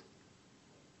Christians,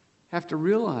 have to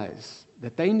realize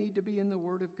that they need to be in the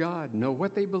Word of God, know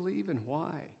what they believe and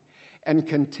why, and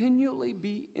continually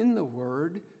be in the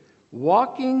Word,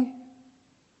 walking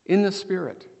in the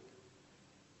Spirit,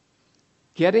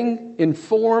 getting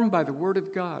informed by the Word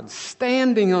of God,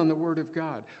 standing on the Word of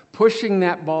God, pushing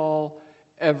that ball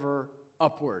ever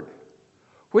upward.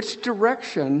 Which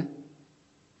direction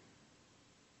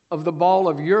of the ball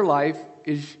of your life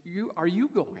are you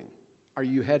going? Are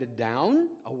you headed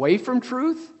down, away from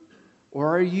truth?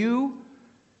 Or are you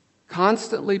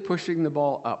constantly pushing the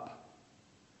ball up?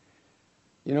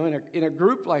 You know, in a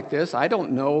group like this, I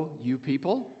don't know you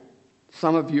people.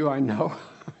 Some of you I know.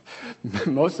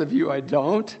 Most of you I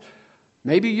don't.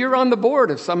 Maybe you're on the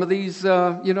board of some of these,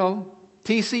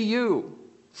 TCU,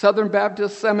 Southern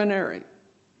Baptist Seminary,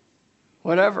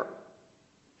 whatever.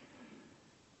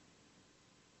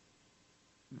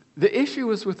 The issue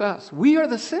is with us. We are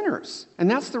the sinners. And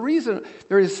that's the reason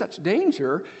there is such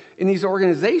danger in these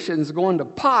organizations going to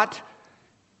pot,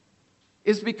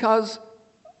 is because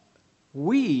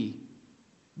we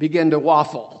begin to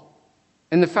waffle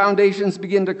and the foundations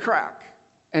begin to crack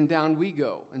and down we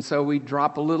go. And so we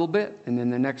drop a little bit, and then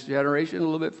the next generation a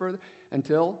little bit further,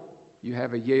 until you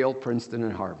have a Yale, Princeton,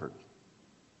 and Harvard.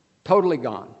 Totally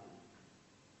gone.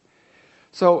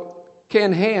 So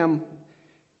Ken Ham,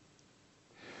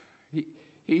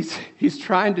 he's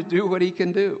trying to do what he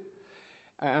can do.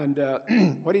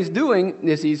 And what he's doing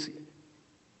is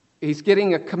he's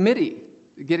getting a committee,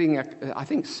 I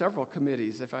think several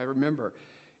committees, if I remember,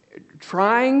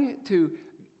 trying to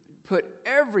put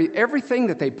everything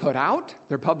that they put out,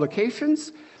 their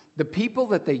publications, the people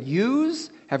that they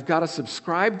use have got to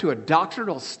subscribe to a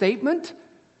doctrinal statement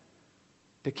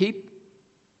to keep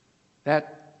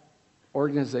that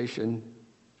organization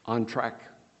on track,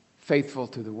 faithful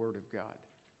to the Word of God.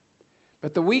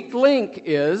 But the weak link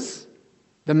is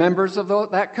the members of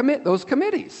those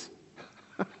committees.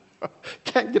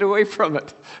 Can't get away from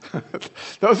it.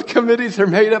 Those committees are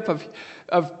made up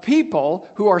of people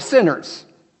who are sinners.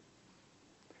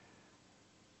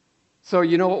 So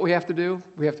you know what we have to do?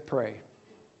 We have to pray.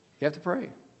 You have to pray.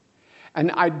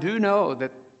 And I do know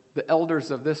that the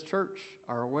elders of this church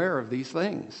are aware of these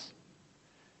things,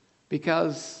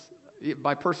 because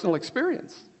by personal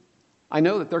experience, I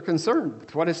know that they're concerned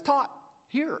with what is taught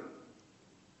here,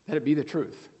 that it be the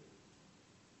truth.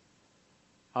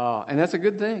 And that's a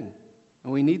good thing,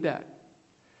 and we need that.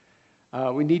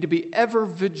 We need to be ever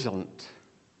vigilant,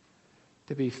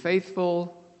 to be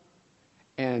faithful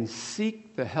and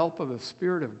seek the help of the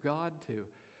Spirit of God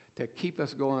to keep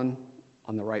us going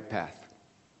on the right path.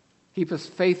 Keep us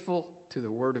faithful to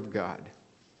the Word of God.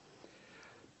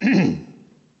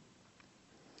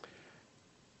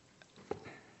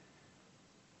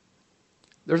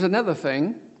 There's another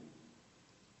thing.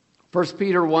 1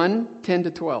 Peter 1, 10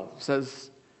 to 12 says,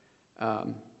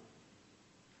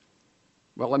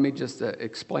 let me just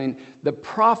explain. The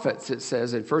prophets, it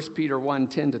says in 1 Peter 1,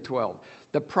 10 to 12,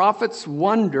 the prophets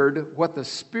wondered what the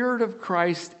Spirit of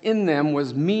Christ in them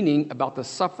was meaning about the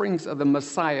sufferings of the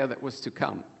Messiah that was to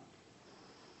come.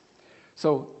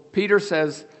 So Peter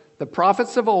says, the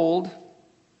prophets of old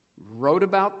wrote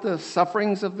about the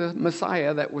sufferings of the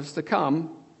Messiah that was to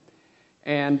come,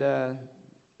 and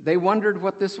they wondered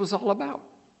what this was all about.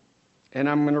 And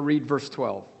I'm going to read verse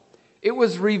 12. It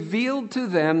was revealed to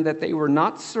them that they were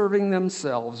not serving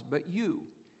themselves, but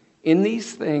you, in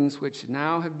these things which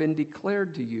now have been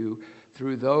declared to you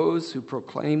through those who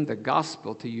proclaim the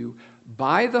gospel to you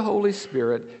by the Holy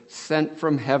Spirit sent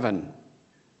from heaven.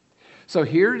 So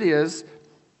here it is.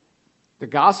 The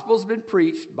gospel's been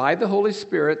preached by the Holy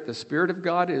Spirit. The Spirit of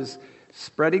God is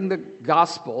spreading the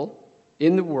gospel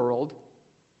in the world.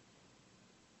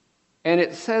 And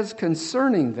it says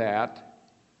concerning that,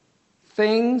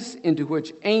 things into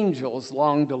which angels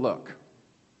long to look.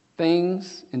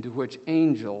 Things into which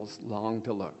angels long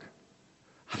to look.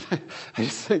 I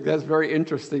just think that's a very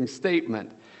interesting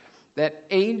statement. That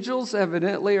angels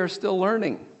evidently are still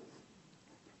learning.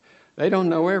 They don't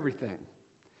know everything.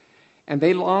 And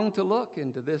they long to look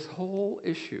into this whole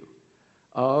issue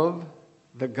of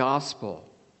the gospel.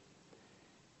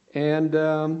 And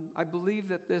I believe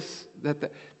that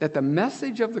the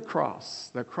message of the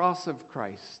cross of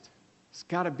Christ, it's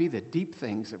got to be the deep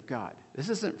things of God. This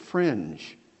isn't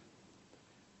fringe.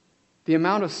 The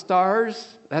amount of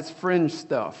stars, that's fringe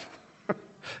stuff.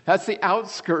 That's the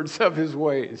outskirts of his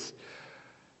ways.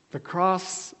 The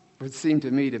cross would seem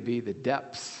to me to be the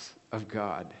depths of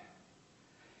God.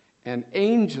 And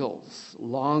angels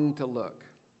long to look.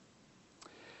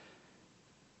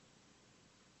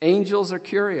 Angels are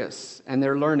curious, and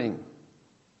they're learning.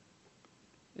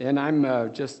 And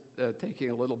I'm just taking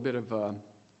a little bit of, I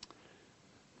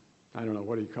don't know,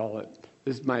 what do you call it?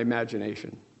 This is my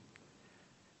imagination.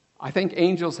 I think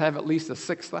angels have at least a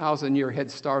 6,000-year head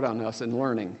start on us in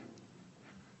learning.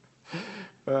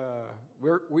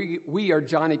 We are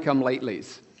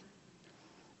Johnny-come-latelys.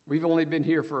 We've only been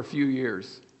here for a few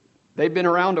years. They've been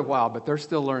around a while, but they're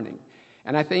still learning.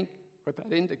 And I think what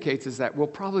that indicates is that we'll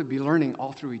probably be learning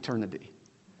all through eternity.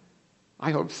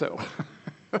 I hope so.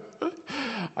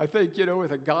 I think,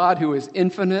 with a God who is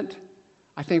infinite,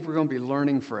 I think we're going to be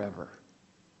learning forever.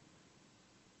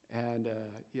 And,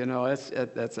 that's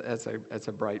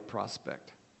a bright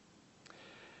prospect.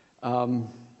 And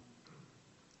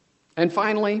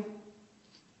finally,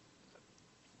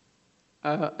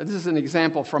 this is an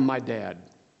example from my dad.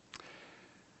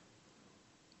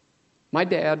 My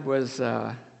dad was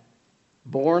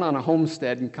born on a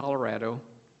homestead in Colorado.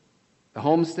 The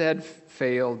homestead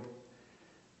failed.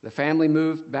 The family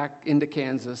moved back into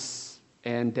Kansas,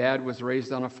 and Dad was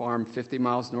raised on a farm 50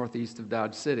 miles northeast of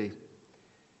Dodge City.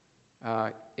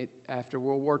 After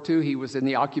World War II, he was in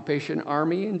the occupation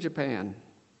army in Japan.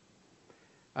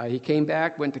 He came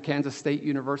back, went to Kansas State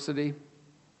University,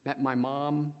 met my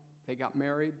mom. They got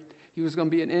married. He was going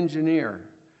to be an engineer.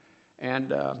 And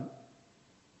the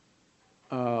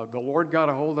Lord got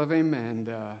a hold of him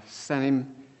and sent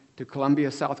him to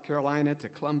Columbia, South Carolina, to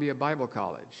Columbia Bible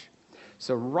College.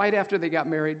 So right after they got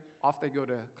married, off they go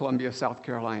to Columbia, South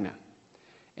Carolina,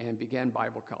 and began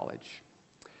Bible college.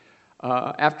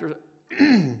 After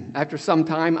some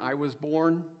time, I was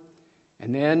born,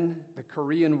 and then the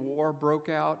Korean War broke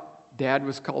out. Dad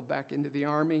was called back into the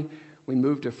Army. We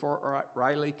moved to Fort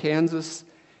Riley, Kansas,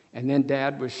 and then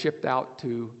Dad was shipped out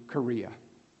to Korea.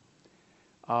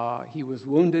 He was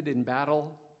wounded in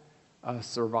battle,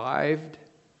 survived,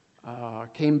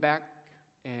 came back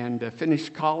and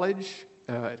finished college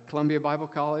at Columbia Bible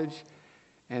College,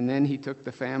 and then he took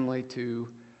the family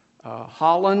to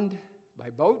Holland by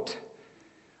boat,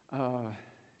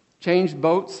 changed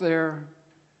boats there,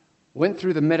 went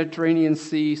through the Mediterranean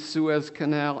Sea, Suez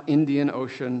Canal, Indian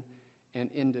Ocean, and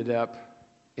ended up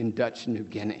in Dutch New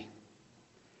Guinea.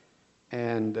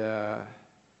 And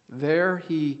there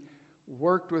he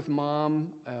worked with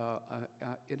Mom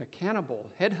in a cannibal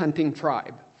headhunting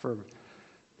tribe for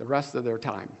the rest of their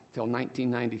time, till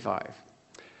 1995.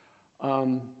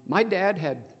 My dad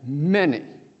had many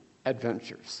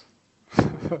adventures.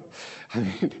 I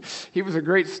mean, he was a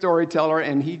great storyteller,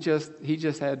 and he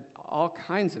just had all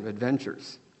kinds of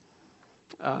adventures.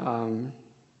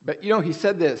 But he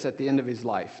said this at the end of his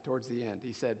life, towards the end.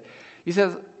 He says,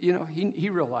 he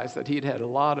realized that he'd had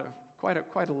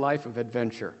quite a life of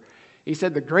adventure. He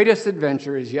said, the greatest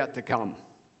adventure is yet to come.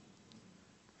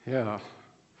 Yeah.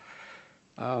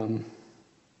 Can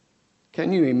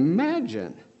you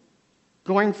imagine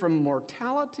going from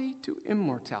mortality to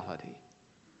immortality?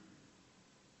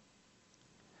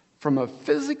 From a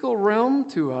physical realm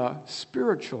to a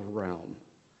spiritual realm.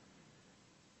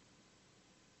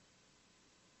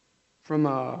 From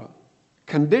a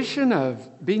condition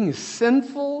of being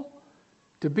sinful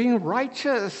to being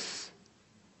righteous.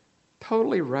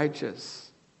 Totally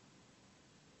righteous.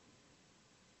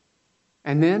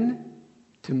 And then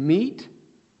to meet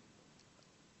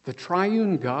the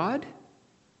triune God?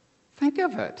 Think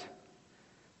of it.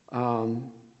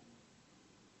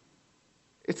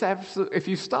 It's absolute. If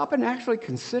you stop and actually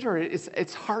consider it,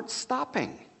 it's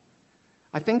heart-stopping.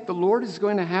 I think the Lord is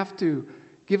going to have to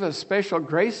give us special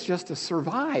grace just to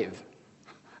survive.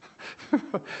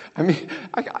 I mean,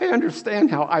 I understand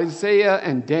how Isaiah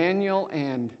and Daniel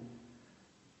and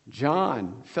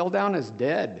John fell down as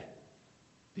dead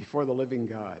before the living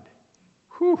God.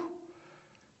 Whew.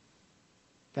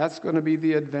 That's going to be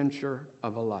the adventure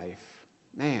of a life.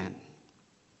 Man.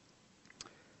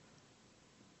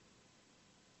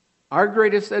 Our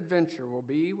greatest adventure will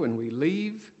be when we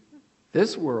leave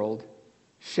this world,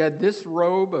 shed this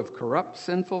robe of corrupt,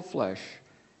 sinful flesh,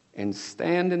 and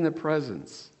stand in the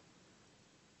presence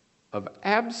of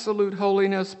absolute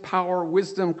holiness, power,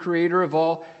 wisdom, creator of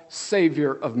all,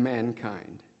 Savior of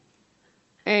mankind.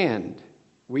 And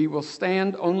we will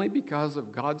stand only because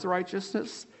of God's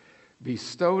righteousness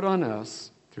bestowed on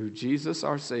us through Jesus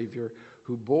our Savior,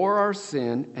 who bore our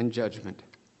sin and judgment.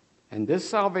 And this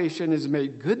salvation is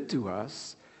made good to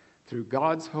us through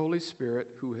God's Holy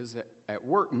Spirit, who is at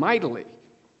work mightily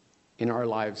in our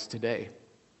lives today.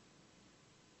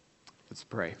 Let's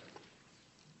pray.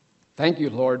 Thank you,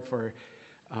 Lord, for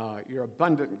your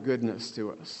abundant goodness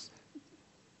to us.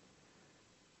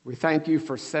 We thank you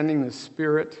for sending the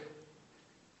Spirit,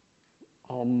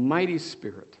 Almighty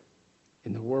Spirit,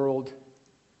 in the world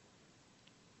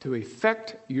to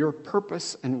effect your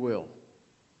purpose and will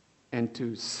and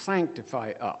to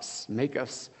sanctify us, make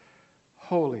us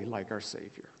holy like our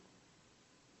Savior.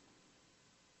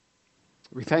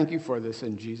 We thank you for this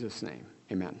in Jesus' name.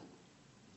 Amen.